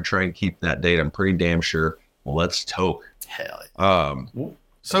year. We're going to try and keep that date. I'm pretty damn sure. Well, let's toke. Hell yeah.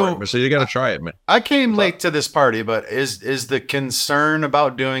 So you got to try it, man. I came late to this party, but is the concern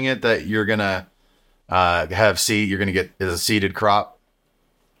about doing it that you're going to have seed, you're going to get a seeded crop?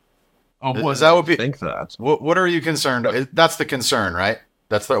 Oh, that would be. Think that. What are you concerned? That's the concern, right?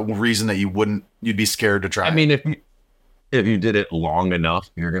 That's the reason that you'd be scared to try. I mean, if you did it long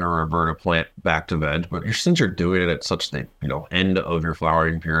enough, you're going to revert a plant back to veg. But since you're doing it at such the end of your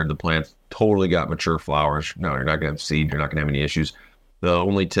flowering period, the plant's totally got mature flowers. No, you're not going to have seed. You're not going to have any issues. The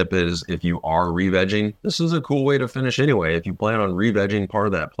only tip is if you are re-vegging, this is a cool way to finish anyway. If you plan on re-vegging part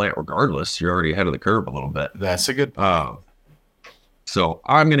of that plant regardless, you're already ahead of the curve a little bit. That's a good point. So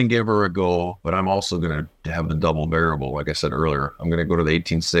I'm going to give her a go, but I'm also going to have the double variable. Like I said earlier, I'm going to go to the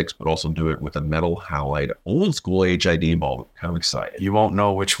 18-6, but also do it with a metal halide, old school HID bulb. Kind of excited. You won't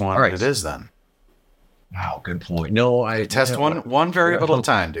know which one it is then. Wow, good point. No, I test one variable at a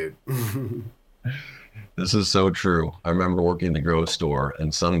time, dude. This is so true. I remember working in the grow store,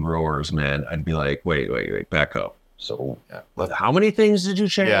 and some growers, man, I'd be like, wait, back up. So how many things did you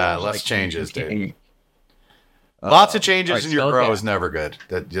change? Yeah, less changes, dude. Lots of changes in your grow is never good.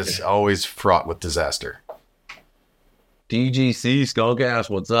 That just always fraught with disaster. DGC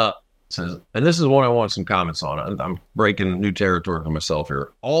Skullcast, what's up? Says, and this is one I want some comments on. I'm breaking new territory for myself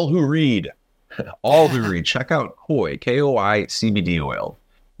here. All who read, check out Koi, KOI CBD oil.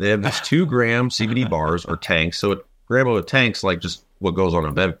 They have these 2-gram CBD bars or tanks. So a gram of a tank's like just what goes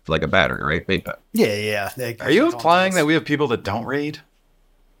on like a battery, right? Vape pen. Yeah. Are you implying that we have people that don't read?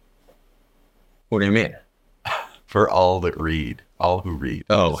 What do you mean? For all who read. Oh,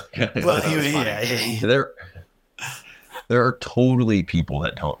 well, yeah. There are totally people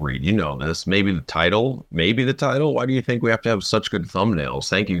that don't read. You know this. Maybe the title. Why do you think we have to have such good thumbnails?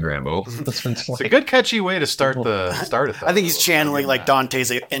 Thank you, Grambo. It's a good catchy way to start it. Though. I think he's channeling like Dante's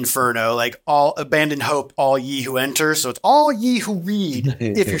Inferno, like all abandon hope, all ye who enter. So it's all ye who read.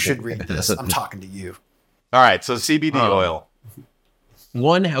 If you should read this, I'm talking to you. All right. So CBD oil.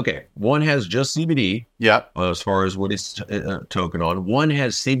 One has just CBD. Yeah. As far as what it's token on. One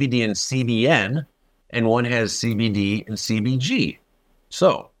has CBD and CBN, and one has CBD and CBG.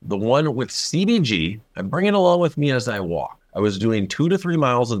 So the one with CBG, I bring it along with me as I walk. I was doing 2 to 3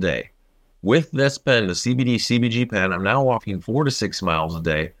 miles a day. With this pen, the CBG pen, I'm now walking 4 to 6 miles a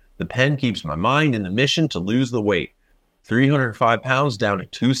day. The pen keeps my mind in the mission to lose the weight. 305 pounds down to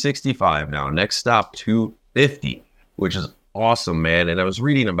 265 now. Next stop, 250, which is awesome, man. And I was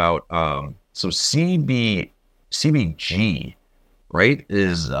reading about CBG, right,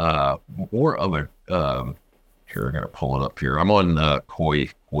 is more of a here, I'm gonna pull it up here. I'm on the Koi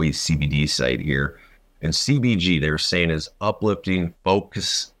CBD site here, and CBG they're saying is uplifting,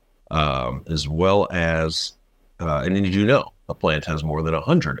 focus, as well as and did you know a plant has more than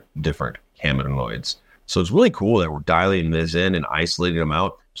 100 different cannabinoids? So it's really cool that we're dialing this in and isolating them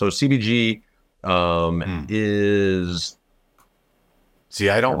out. So CBG is. See,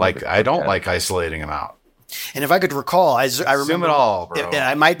 I don't like isolating them out. And if I could recall, I remember Zoom it all, bro.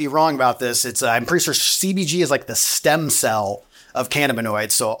 I might be wrong about this. It's I'm pretty sure CBG is like the stem cell of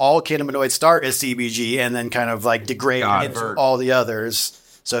cannabinoids. So all cannabinoids start as CBG and then kind of like degrade into all the others.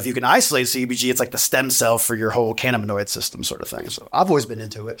 So if you can isolate CBG, it's like the stem cell for your whole cannabinoid system, sort of thing. So I've always been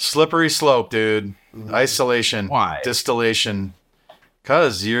into it. Slippery slope, dude. Isolation, Why? distillation.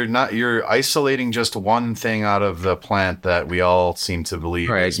 Because you're isolating just one thing out of the plant that we all seem to believe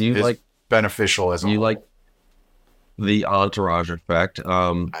Right, is beneficial as a you whole. like the entourage effect.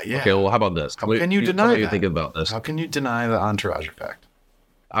 Yeah. Okay, well, how about this? How can you deny What do you that? think about this? How can you deny the entourage effect?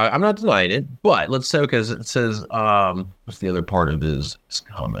 I'm not denying it, but let's say, because it says, what's the other part of his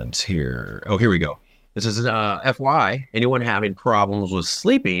comments here? Oh, here we go. It says, FY, anyone having problems with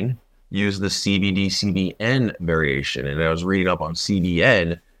sleeping, use the CBD CBN variation. And I was reading up on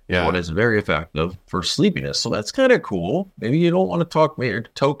CBN, one is very effective for sleepiness. So that's kind of cool. Maybe you don't want to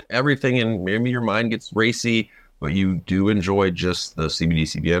toke everything, and maybe your mind gets racy, but you do enjoy just the CBD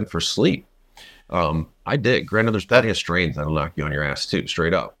CBN for sleep. I did. Granted, there's plenty of strains that'll knock you on your ass too,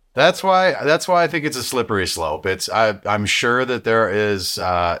 straight up. That's why I think it's a slippery slope. I'm sure that there is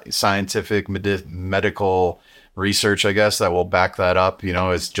scientific medical research, I guess, that will back that up.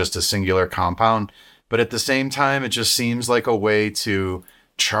 It's just a singular compound, but at the same time, it just seems like a way to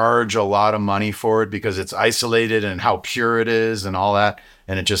charge a lot of money for it because it's isolated and how pure it is and all that.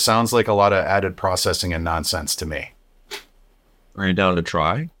 And it just sounds like a lot of added processing and nonsense to me. Are you down to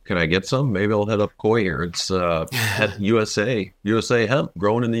try? Can I get some? Maybe I'll head up Koi here. It's USA hemp,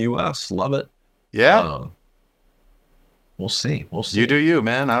 grown in the US. Love it. Yeah. We'll see. You do you,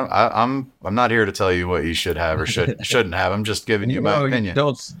 man. I'm not here to tell you what you should have or shouldn't have. I'm just giving you my opinion.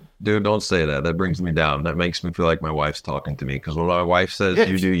 Don't say that. That brings me down. That makes me feel like my wife's talking to me, because when my wife says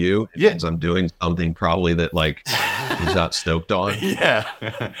you do you, it means I'm doing something probably that she's not stoked on. Yeah.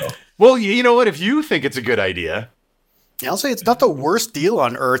 Well, you know what? If you think it's a good idea. I'll say it's not the worst deal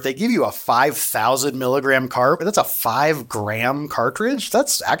on earth. They give you a 5,000 milligram cartridge. That's a 5-gram cartridge.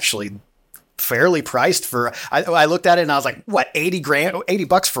 That's actually fairly priced for. I looked at it and I was like, what,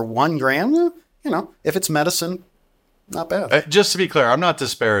 $80 for 1 gram? If it's medicine, not bad. Just to be clear, I'm not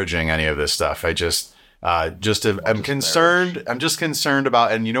disparaging any of this stuff. I'm concerned. I'm just concerned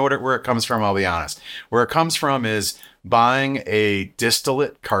about, and you know where it comes from. I'll be honest. Where it comes from is buying a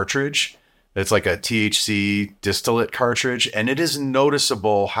distillate cartridge. It's like a THC distillate cartridge, and it is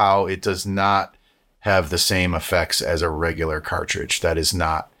noticeable how it does not have the same effects as a regular cartridge. That is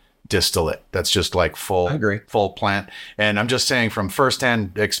not distillate. That's just like full plant. And I'm just saying from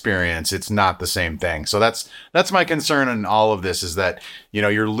firsthand experience, it's not the same thing. So that's my concern in all of this, is that,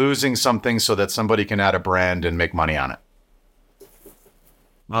 you're losing something so that somebody can add a brand and make money on it.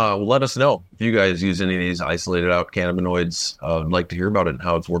 Let us know if you guys use any of these isolated out cannabinoids. I'd like to hear about it and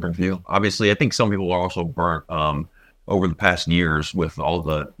how it's working for you. Obviously, I think some people are also burnt over the past years with all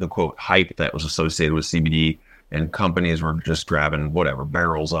the quote hype that was associated with CBD, and companies were just grabbing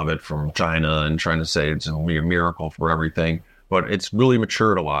barrels of it from China and trying to say it's a miracle for everything. But it's really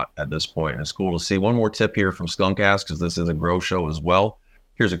matured a lot at this point. And it's cool to see. One more tip here from Skunk Ass, because this is a grow show as well.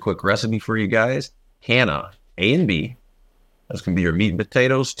 Here's a quick recipe for you guys. Canna, A and B. That's going to be your meat and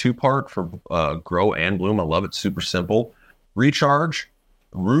potatoes, 2-part for grow and bloom. I love it. Super simple. Recharge,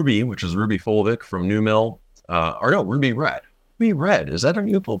 Ruby, which is Ruby Fulvic from New Mill. Ruby Red. Ruby Red. Is that a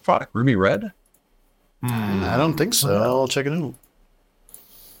new product? Ruby Red? I don't think so. I'll check it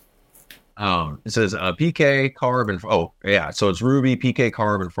out. It says PK, Carb, and so it's Ruby, PK,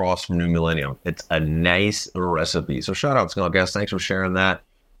 Carb, and Frost from New Millennium. It's a nice recipe. So shout out, Skunk Ass. Thanks for sharing that.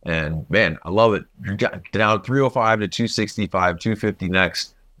 And man, I love it. You got down 305 to 265, 250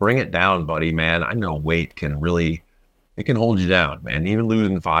 next. Bring it down, buddy, man. I know weight can hold you down, man. Even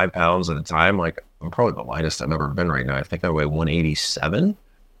losing 5 pounds at a time, I'm probably the lightest I've ever been right now. I think I weigh 187.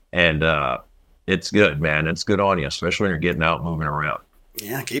 And it's good, man. It's good on you, especially when you're getting out, moving around.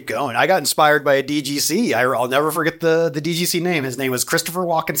 Yeah, keep going. I got inspired by a DGC. I'll never forget the DGC name. His name was Christopher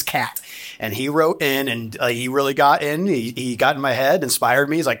Walken's cat. And he wrote in, and he really got in. He got in my head, inspired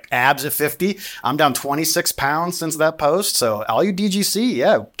me. He's like, abs at 50. I'm down 26 pounds since that post. So all you DGC,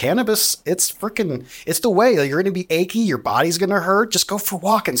 yeah, cannabis, it's the way. You're going to be achy. Your body's going to hurt. Just go for a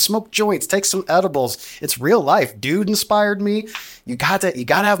walk and smoke joints. Take some edibles. It's real life. Dude inspired me. You got to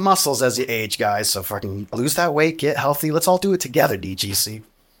have muscles as you age, guys. So fucking lose that weight, get healthy. Let's all do it together, DGC.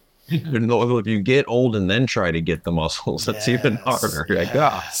 If you get old and then try to get the muscles, that's even harder. Dear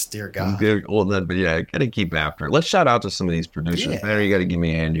God. Get old then, but yeah, gotta keep after it. Let's shout out to some of these producers. Yeah. Man, you gotta give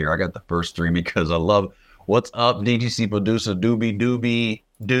me a hand here. I got the first 3 because I love what's up, DGC producer Doobie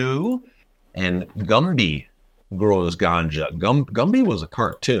Doo, and Gumby grows ganja. Gumby was a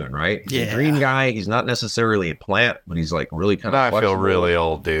cartoon, right? He's a green guy. He's not necessarily a plant, but he's like really kind of. I feel really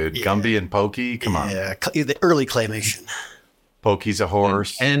old, dude. Yeah. Gumby and Pokey, come on. Yeah, the early claymation. Pokey's a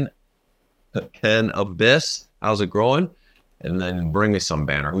horse. And Abyss, how's it growing? And then bring me some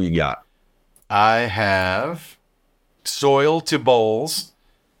banner. Who you got? I have Soil to Bowls,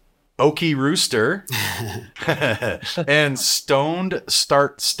 Oaky Rooster, and Stoned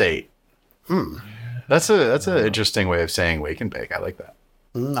Start State. That's an interesting way of saying wake and bake. I like that.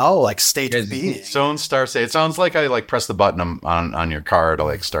 Oh, like state of being. Stoned Start State. It sounds like I like press the button on your car to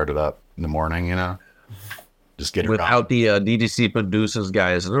like start it up in the morning, you know? Just get it without the DDC producers,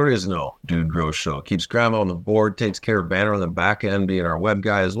 guys. There is no Dude Grow Show. Keeps Grandma on the board, takes care of Banner on the back end, being our web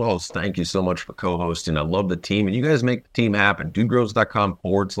guy as well. As thank you so much for co-hosting. I love the team, and you guys make the team happen.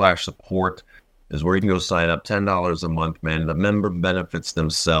 DudeGrows.com/support is where you can go sign up. $10 a month, man. The member benefits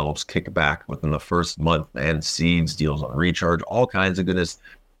themselves. Kick back within the first month, man. Seeds, deals on recharge, all kinds of goodness.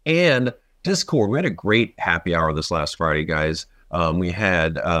 And Discord. We had a great happy hour this last Friday, guys. We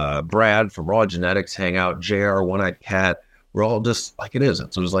had Brad from Raw Genetics hang out, JR, One-Eyed Cat. We're all just like it is. So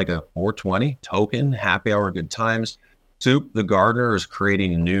it was like a 420 token, happy hour, good times. Soup, the gardener, is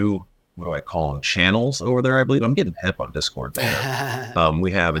creating new, what do I call them, channels over there, I believe. I'm getting hip on Discord. We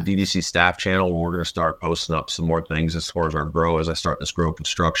have a DDC staff channel where we're going to start posting up some more things as far as our grow. As I start this grow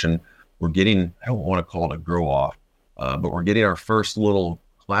construction, we're getting, I don't want to call it a grow off, but we're getting our first little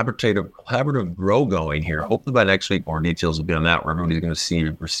collaborative grow going here. Hopefully by next week, more details will be on that, where everybody's going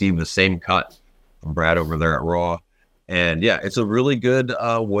to receive the same cut from Brad over there at Raw. And yeah, it's a really good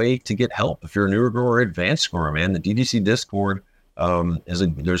way to get help if you're a newer grower or advanced grower, man. The DDC Discord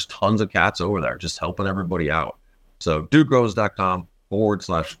there's tons of cats over there just helping everybody out. So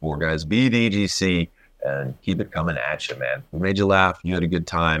dudegrows.com/support, guys. BDGC, and keep it coming at you, man. We made you laugh. You had a good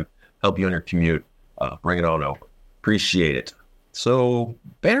time. Help you on your commute. Bring it on over. Appreciate it. So,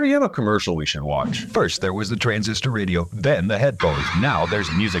 Banner, you have a commercial we should watch. First, there was the transistor radio, then the headphones. Now there's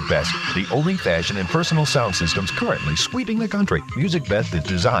Music Best, the only fashion and personal sound systems currently sweeping the country. Music Best is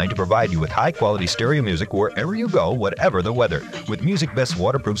designed to provide you with high-quality stereo music wherever you go, whatever the weather. With Music Best's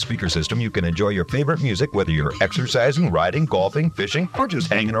waterproof speaker system, you can enjoy your favorite music whether you're exercising, riding, golfing, fishing, or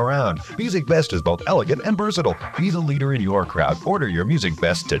just hanging around. Music Best is both elegant and versatile. Be the leader in your crowd. Order your Music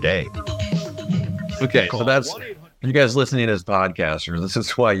Best today. Okay, so that's... You guys listening as podcasters, this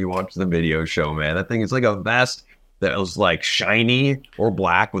is why you watch the video show, man. That thing is like a vest that was like shiny or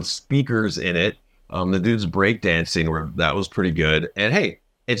black with speakers in it. The dude's breakdancing, that was pretty good. And hey,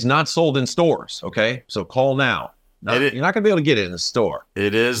 it's not sold in stores, okay? So call now. You're not going to be able to get it in the store.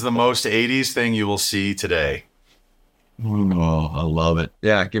 It is the most 80s thing you will see today. Oh, I love it.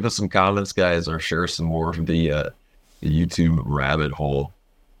 Yeah, give us some comments, guys, or share some more of the YouTube rabbit hole.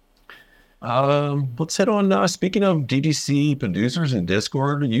 Let's hit on, speaking of DDC producers in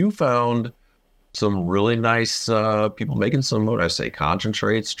Discord, you found some really nice people making some, what would I say,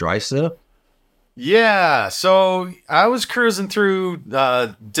 concentrates, dry sip? Yeah, so I was cruising through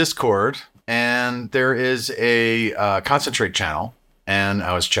Discord, and there is a concentrate channel, and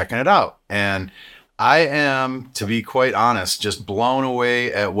I was checking it out. And I am, to be quite honest, just blown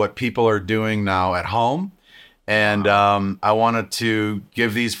away at what people are doing now at home. And I wanted to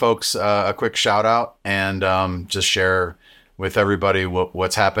give these folks a quick shout out and just share with everybody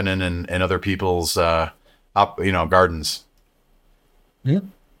what's happening in other people's gardens. Yeah.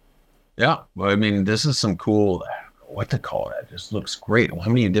 Well, I mean, this is some cool, what to call it? It just looks great. How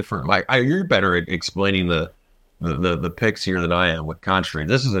many different, you're better at explaining the picks here than I am with concentrate.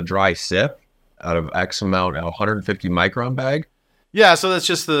 This is a dry sip out of X amount, a 150 micron bag. Yeah, so that's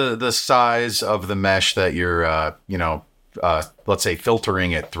just the size of the mesh that you're, let's say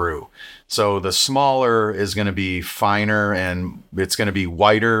filtering it through. So the smaller is going to be finer and it's going to be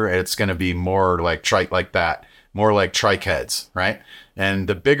whiter. It's going to be more like more like trike heads, right? And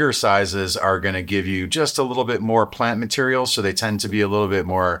the bigger sizes are going to give you just a little bit more plant material. So they tend to be a little bit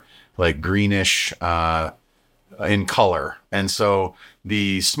more like greenish in color. And so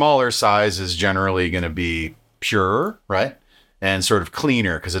the smaller size is generally going to be purer, right? And sort of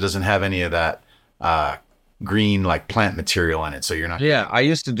cleaner because it doesn't have any of that green like plant material in it. So you're not. Yeah, I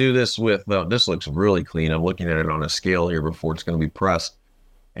used to do this with, this looks really clean. I'm looking at it on a scale here before it's going to be pressed.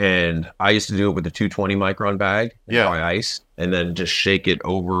 And I used to do it with the 220 micron bag, dry ice, and then just shake it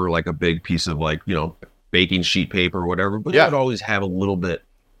over like a big piece of baking sheet paper or whatever. But it would always have a little bit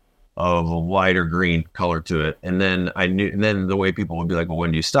of a lighter green color to it. And then then the way people would be like, well,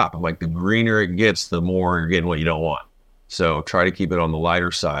 when do you stop? I'm like, the greener it gets, the more you're getting what you don't want. So try to keep it on the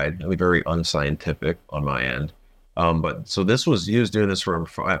lighter side. It'll be very unscientific on my end. But so he was doing this for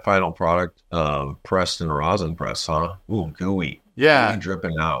a final product, pressed in a rosin press, huh? Ooh, gooey. Yeah. Gooey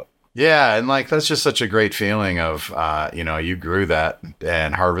dripping out. Yeah. And that's just such a great feeling of, you grew that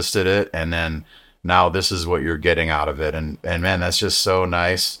and harvested it. And then now this is what you're getting out of it. And man, that's just so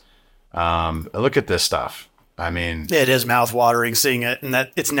nice. Look at this stuff. I mean, it is mouth-watering seeing it in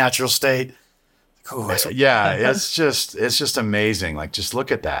its natural state. Yeah, it's just amazing. Like, just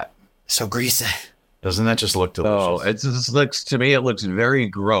look at that. So greasy. Doesn't that just look delicious? Oh, it just looks to me. It looks very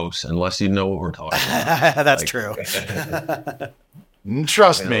gross unless you know what we're talking about. That's true.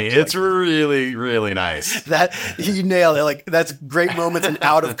 Trust me, it's really, really nice. That you nailed it. Like that's great moments in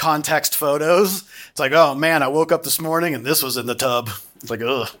out of context photos. It's like, oh man, I woke up this morning and this was in the tub. It's like,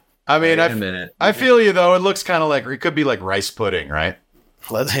 ugh. I mean, Wait a minute. I feel you though. It looks kind of like it could be like rice pudding, right?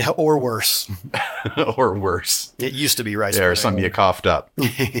 Or worse. Or worse. It used to be rice. Yeah, or something you coughed up.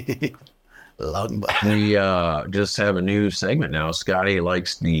 Lung. We just have a new segment now. Scotty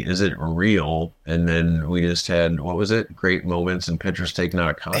likes the "Is it real?" and then we just had, what was it? Great moments and pictures taken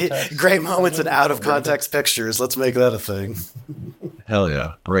out of context. Great moments and out of context pictures. Let's make that a thing. Hell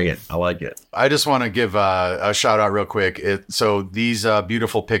yeah, bring it! I like it. I just want to give a shout out real quick. So these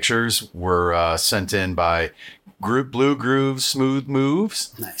beautiful pictures were sent in by Group Blue Grooves Smooth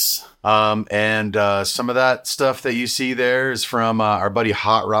Moves. Nice. And some of that stuff that you see there is from our buddy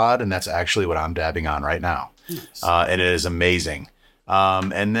Hot Rod, and that's actually what I'm dabbing on right now. Nice. And it is amazing.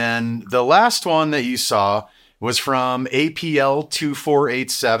 And then the last one that you saw was from APL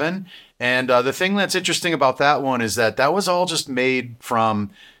 2487. And the thing that's interesting about that one is that was all just made from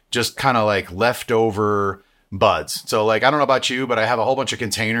just kind of like leftover buds. So like, I don't know about you, but I have a whole bunch of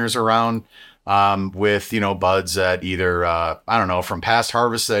containers around with, buds that either, I don't know, from past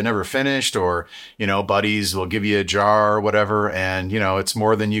harvests that I never finished, or, buddies will give you a jar or whatever. And, it's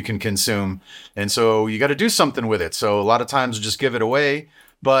more than you can consume. And so you got to do something with it. So a lot of times we'll just give it away.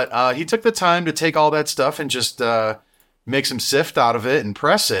 But he took the time to take all that stuff and just make some sift out of it and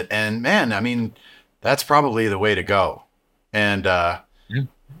press it. And man, I mean, that's probably the way to go. And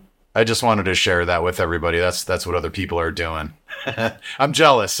I just wanted to share that with everybody. That's what other people are doing. I'm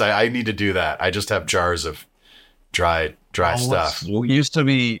jealous. I need to do that. I just have jars of dry stuff. Well, used to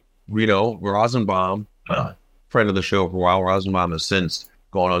be, Rosenbaum, friend of the show for a while. Rosenbaum has since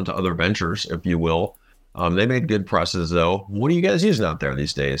gone on to other ventures, if you will. They made good presses, though. What are you guys using out there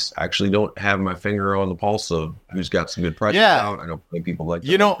these days? Actually, don't have my finger on the pulse of who's got some good presses out. I know people like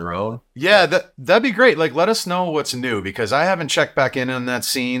to make their own. Yeah, that'd be great. Like, let us know what's new, because I haven't checked back in on that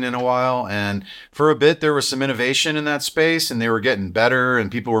scene in a while. And for a bit, there was some innovation in that space, and they were getting better, and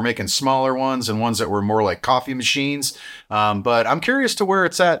people were making smaller ones and ones that were more like coffee machines. But I'm curious to where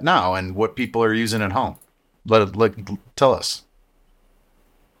it's at now and what people are using at home. Tell us.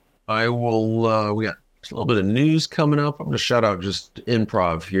 I will. We got a little bit of news coming up. I'm going to shout out just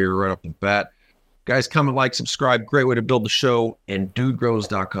improv here right off the bat. Guys, comment, like, subscribe. Great way to build the show. And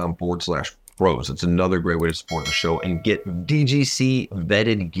dudegrows.com/pros. It's another great way to support the show and get DGC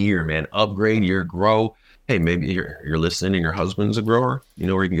vetted gear, man. Upgrade your grow. Hey, maybe you're listening and your husband's a grower. You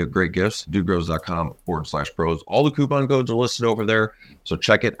know where you can get great gifts? dudegrows.com/pros. All the coupon codes are listed over there, so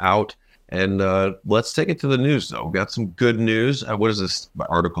check it out. And let's take it to the news, though. We've got some good news. What is this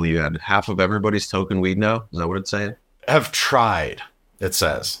article you had? Half of everybody's token weed now? Is that what it's saying? Have tried, it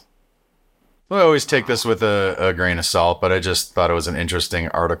says. I always take this with a grain of salt, but I just thought it was an interesting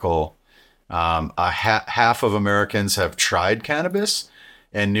article. Half of Americans have tried cannabis,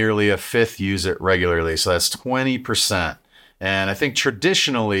 and nearly a fifth use it regularly. So that's 20%. And I think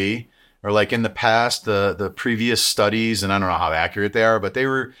traditionally, or like in the past, the previous studies, and I don't know how accurate they are, but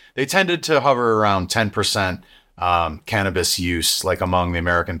they tended to hover around 10% cannabis use, like among the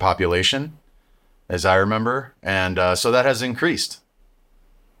American population, as I remember. And so that has increased.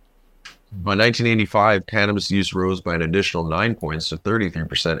 By 1985, cannabis use rose by an additional 9 points to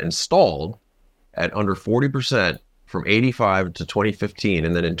 33%, installed at under 40% from 85 to 2015.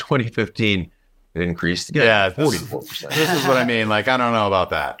 And then in 2015, it increased again. Yeah, 44%. This is what I mean. Like, I don't know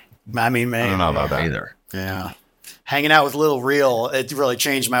about that. I mean, man. I don't know about that either. Yeah. Hanging out with Little Real, it really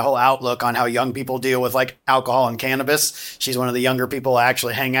changed my whole outlook on how young people deal with like alcohol and cannabis. She's one of the younger people I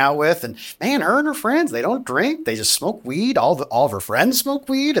actually hang out with. And man, her and her friends, they don't drink. They just smoke weed. All of her friends smoke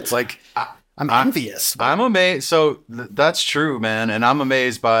weed. It's like, I'm envious. I'm amazed. So that's true, man. And I'm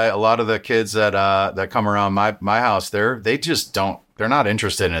amazed by a lot of the kids that come around my house. They're not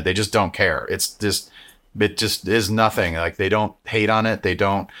interested in it. They just don't care. It just is nothing. Like, they don't hate on it.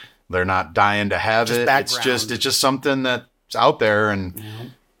 They're not dying to have just it. Background. It's just something that's out there, and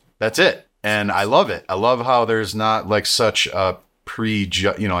that's it. And I love it. I love how there's not like such a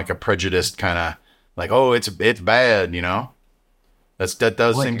like a prejudiced kind of like, oh, it's bad, that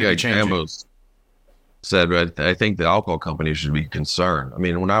does seem to be changing. Said, but I think the alcohol companies should be concerned. I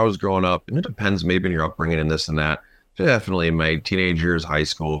mean, when I was growing up, and it depends maybe on your upbringing and this and that, definitely in my teenage years, high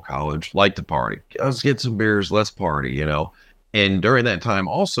school, college, like to party. Let's get some beers, let's party, And during that time,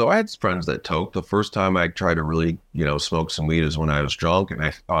 also, I had friends that toked. The first time I tried to really, smoke some weed is when I was drunk, and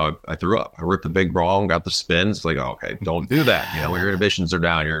I threw up. I ripped the big bong, got the spins. It's like, oh, okay, don't do that. Your inhibitions are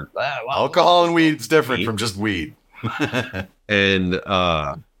down. Alcohol and weed's different from just weed. And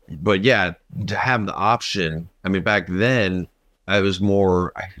but yeah, to have the option. I mean, back then I was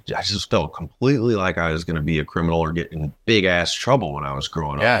more. I just felt completely like I was going to be a criminal or get in big ass trouble when I was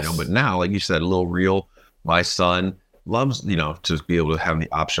growing up. But now, like you said, a little real. My son loves, to be able to have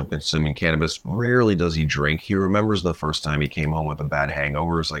the option of consuming cannabis. Rarely does he drink. He remembers the first time he came home with a bad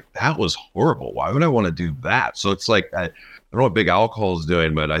hangover. It's like, that was horrible. Why would I want to do that? So it's like, I don't know what big alcohol is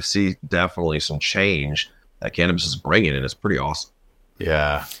doing, but I see definitely some change that cannabis is bringing, and it's pretty awesome.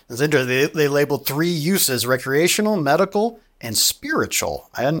 Yeah. It's interesting. They labeled 3 uses: recreational, medical, and spiritual.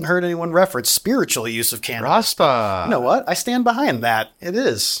 I hadn't heard anyone reference spiritual use of cannabis. Rasta. You know what? I stand behind that. It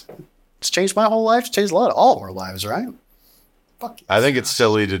is. It's changed my whole life. It's changed all of our lives, right? Fuck yes. I think it's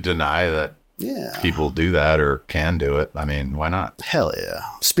silly to deny that people do that or can do it. I mean, why not? Hell yeah.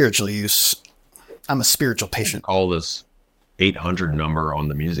 Spiritual use. I'm a spiritual patient. Call this 800 number on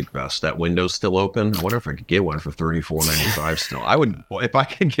the Music Vest. That window's still open. I wonder if I could get one for $34.95 still. I would, if I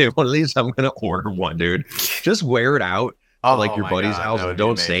could get one of these, I'm going to order one, dude. Just wear it out like your buddy's house.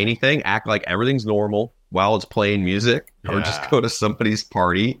 Don't say anything. Act like everything's normal while it's playing music, or just go to somebody's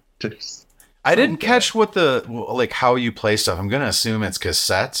party. I didn't catch what how you play stuff. I'm going to assume it's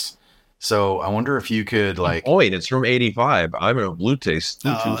cassettes. So I wonder if you could it's from 85. I'm in a Bluetooth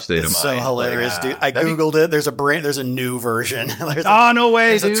state of mind. It's so hilarious, dude. I Googled it. There's a new version. No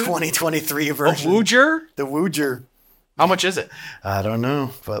way, dude. There's a 2023 version. A Wooger? The Wooger. How much is it? I don't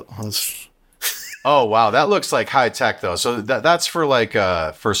know, but oh, wow. That looks like high tech though. So that's for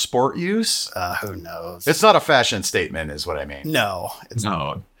for sport use? Who knows? It's not a fashion statement is what I mean. No.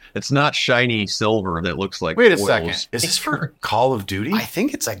 It's not shiny silver that looks like Wait a oils. second. Is this for Call of Duty? I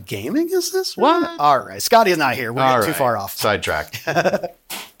think it's a gaming. Is this what? All right. Scotty is not here. We're too far off. Sidetrack.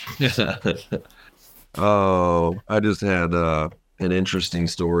 Oh, I just had an interesting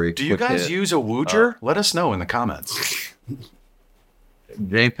story. Do you guys use a Wooger? Let us know in the comments.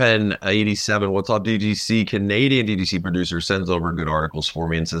 JPen87, what's up, DGC? Canadian DGC producer sends over good articles for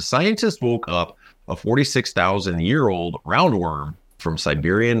me and says, scientists woke up a 46,000-year-old roundworm from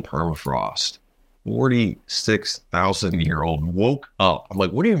Siberian permafrost. 46,000-year-old woke up. I'm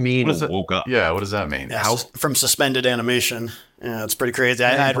like, what do you mean woke up? Yeah, what does that mean? Yeah, from suspended animation. Yeah, it's pretty crazy.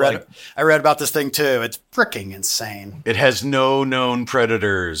 I read about this thing too. It's freaking insane. It has no known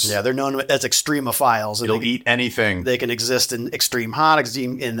predators. Yeah, they're known as extremophiles. It'll eat anything. They can exist in extreme hot,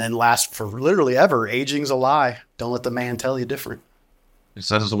 and then last for literally ever. Aging's a lie. Don't let the man tell you different. It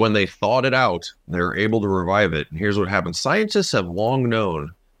says when they thawed it out, they were able to revive it. And here's what happened. Scientists have long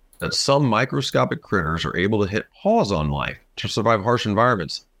known that some microscopic critters are able to hit pause on life to survive harsh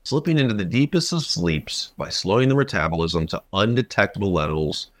environments, slipping into the deepest of sleeps by slowing the metabolism to undetectable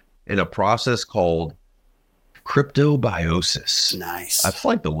levels in a process called cryptobiosis. Nice. That's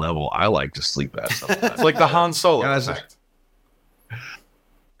like the level I like to sleep at sometimes. It's like the Han Solo effect.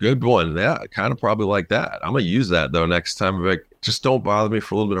 Good one. Yeah, kind of probably like that. I'm going to use that, though, next time. Like, just don't bother me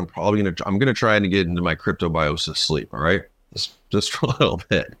for a little bit. I'm going to try and get into my cryptobiosis sleep, all right? Just for a little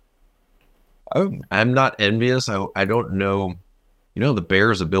bit. I'm not envious. I don't know. The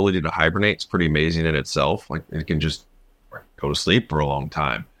bear's ability to hibernate is pretty amazing in itself. Like, it can just go to sleep for a long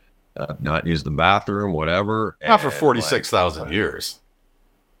time, not use the bathroom, whatever. Not for 46,000 years.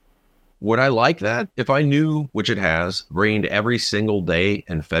 Would I like that if I knew, which it has, rained every single day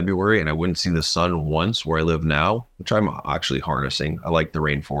in February and I wouldn't see the sun once where I live now, which I'm actually harnessing. I like the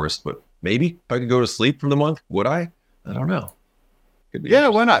rainforest, but maybe if I could go to sleep for the month, would I? I don't know. Yeah,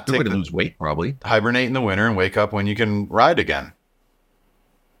 why not? Good way to lose weight, probably. Hibernate in the winter and wake up when you can ride again.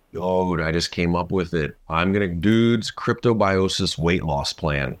 Oh, I just came up with it. I'm going to dude's cryptobiosis weight loss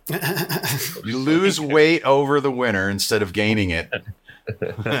plan. You lose weight over the winter instead of gaining it.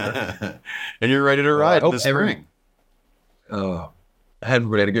 And you're ready to ride in the spring.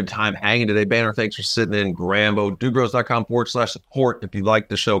 Everybody had a good time hanging today. Banner, thanks for sitting in. Grambo, dudegrows.com/support. If you like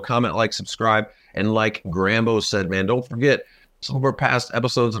the show, comment, like, subscribe. And like Grambo said, man, don't forget some of our past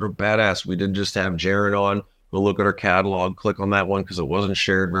episodes that are badass. We did just have Jared on. Go look at our catalog, click on that one because it wasn't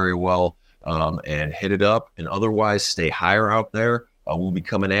shared very well, and hit it up. And otherwise, stay higher out there. We'll be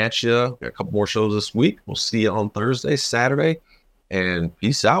coming at you. Got a couple more shows this week. We'll see you on Thursday, Saturday. And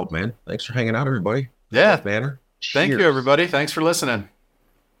peace out, man. Thanks for hanging out, everybody. Yeah. Banner. Thank you, everybody. Thanks for listening.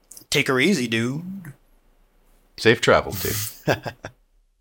 Take her easy, dude. Safe travel, too.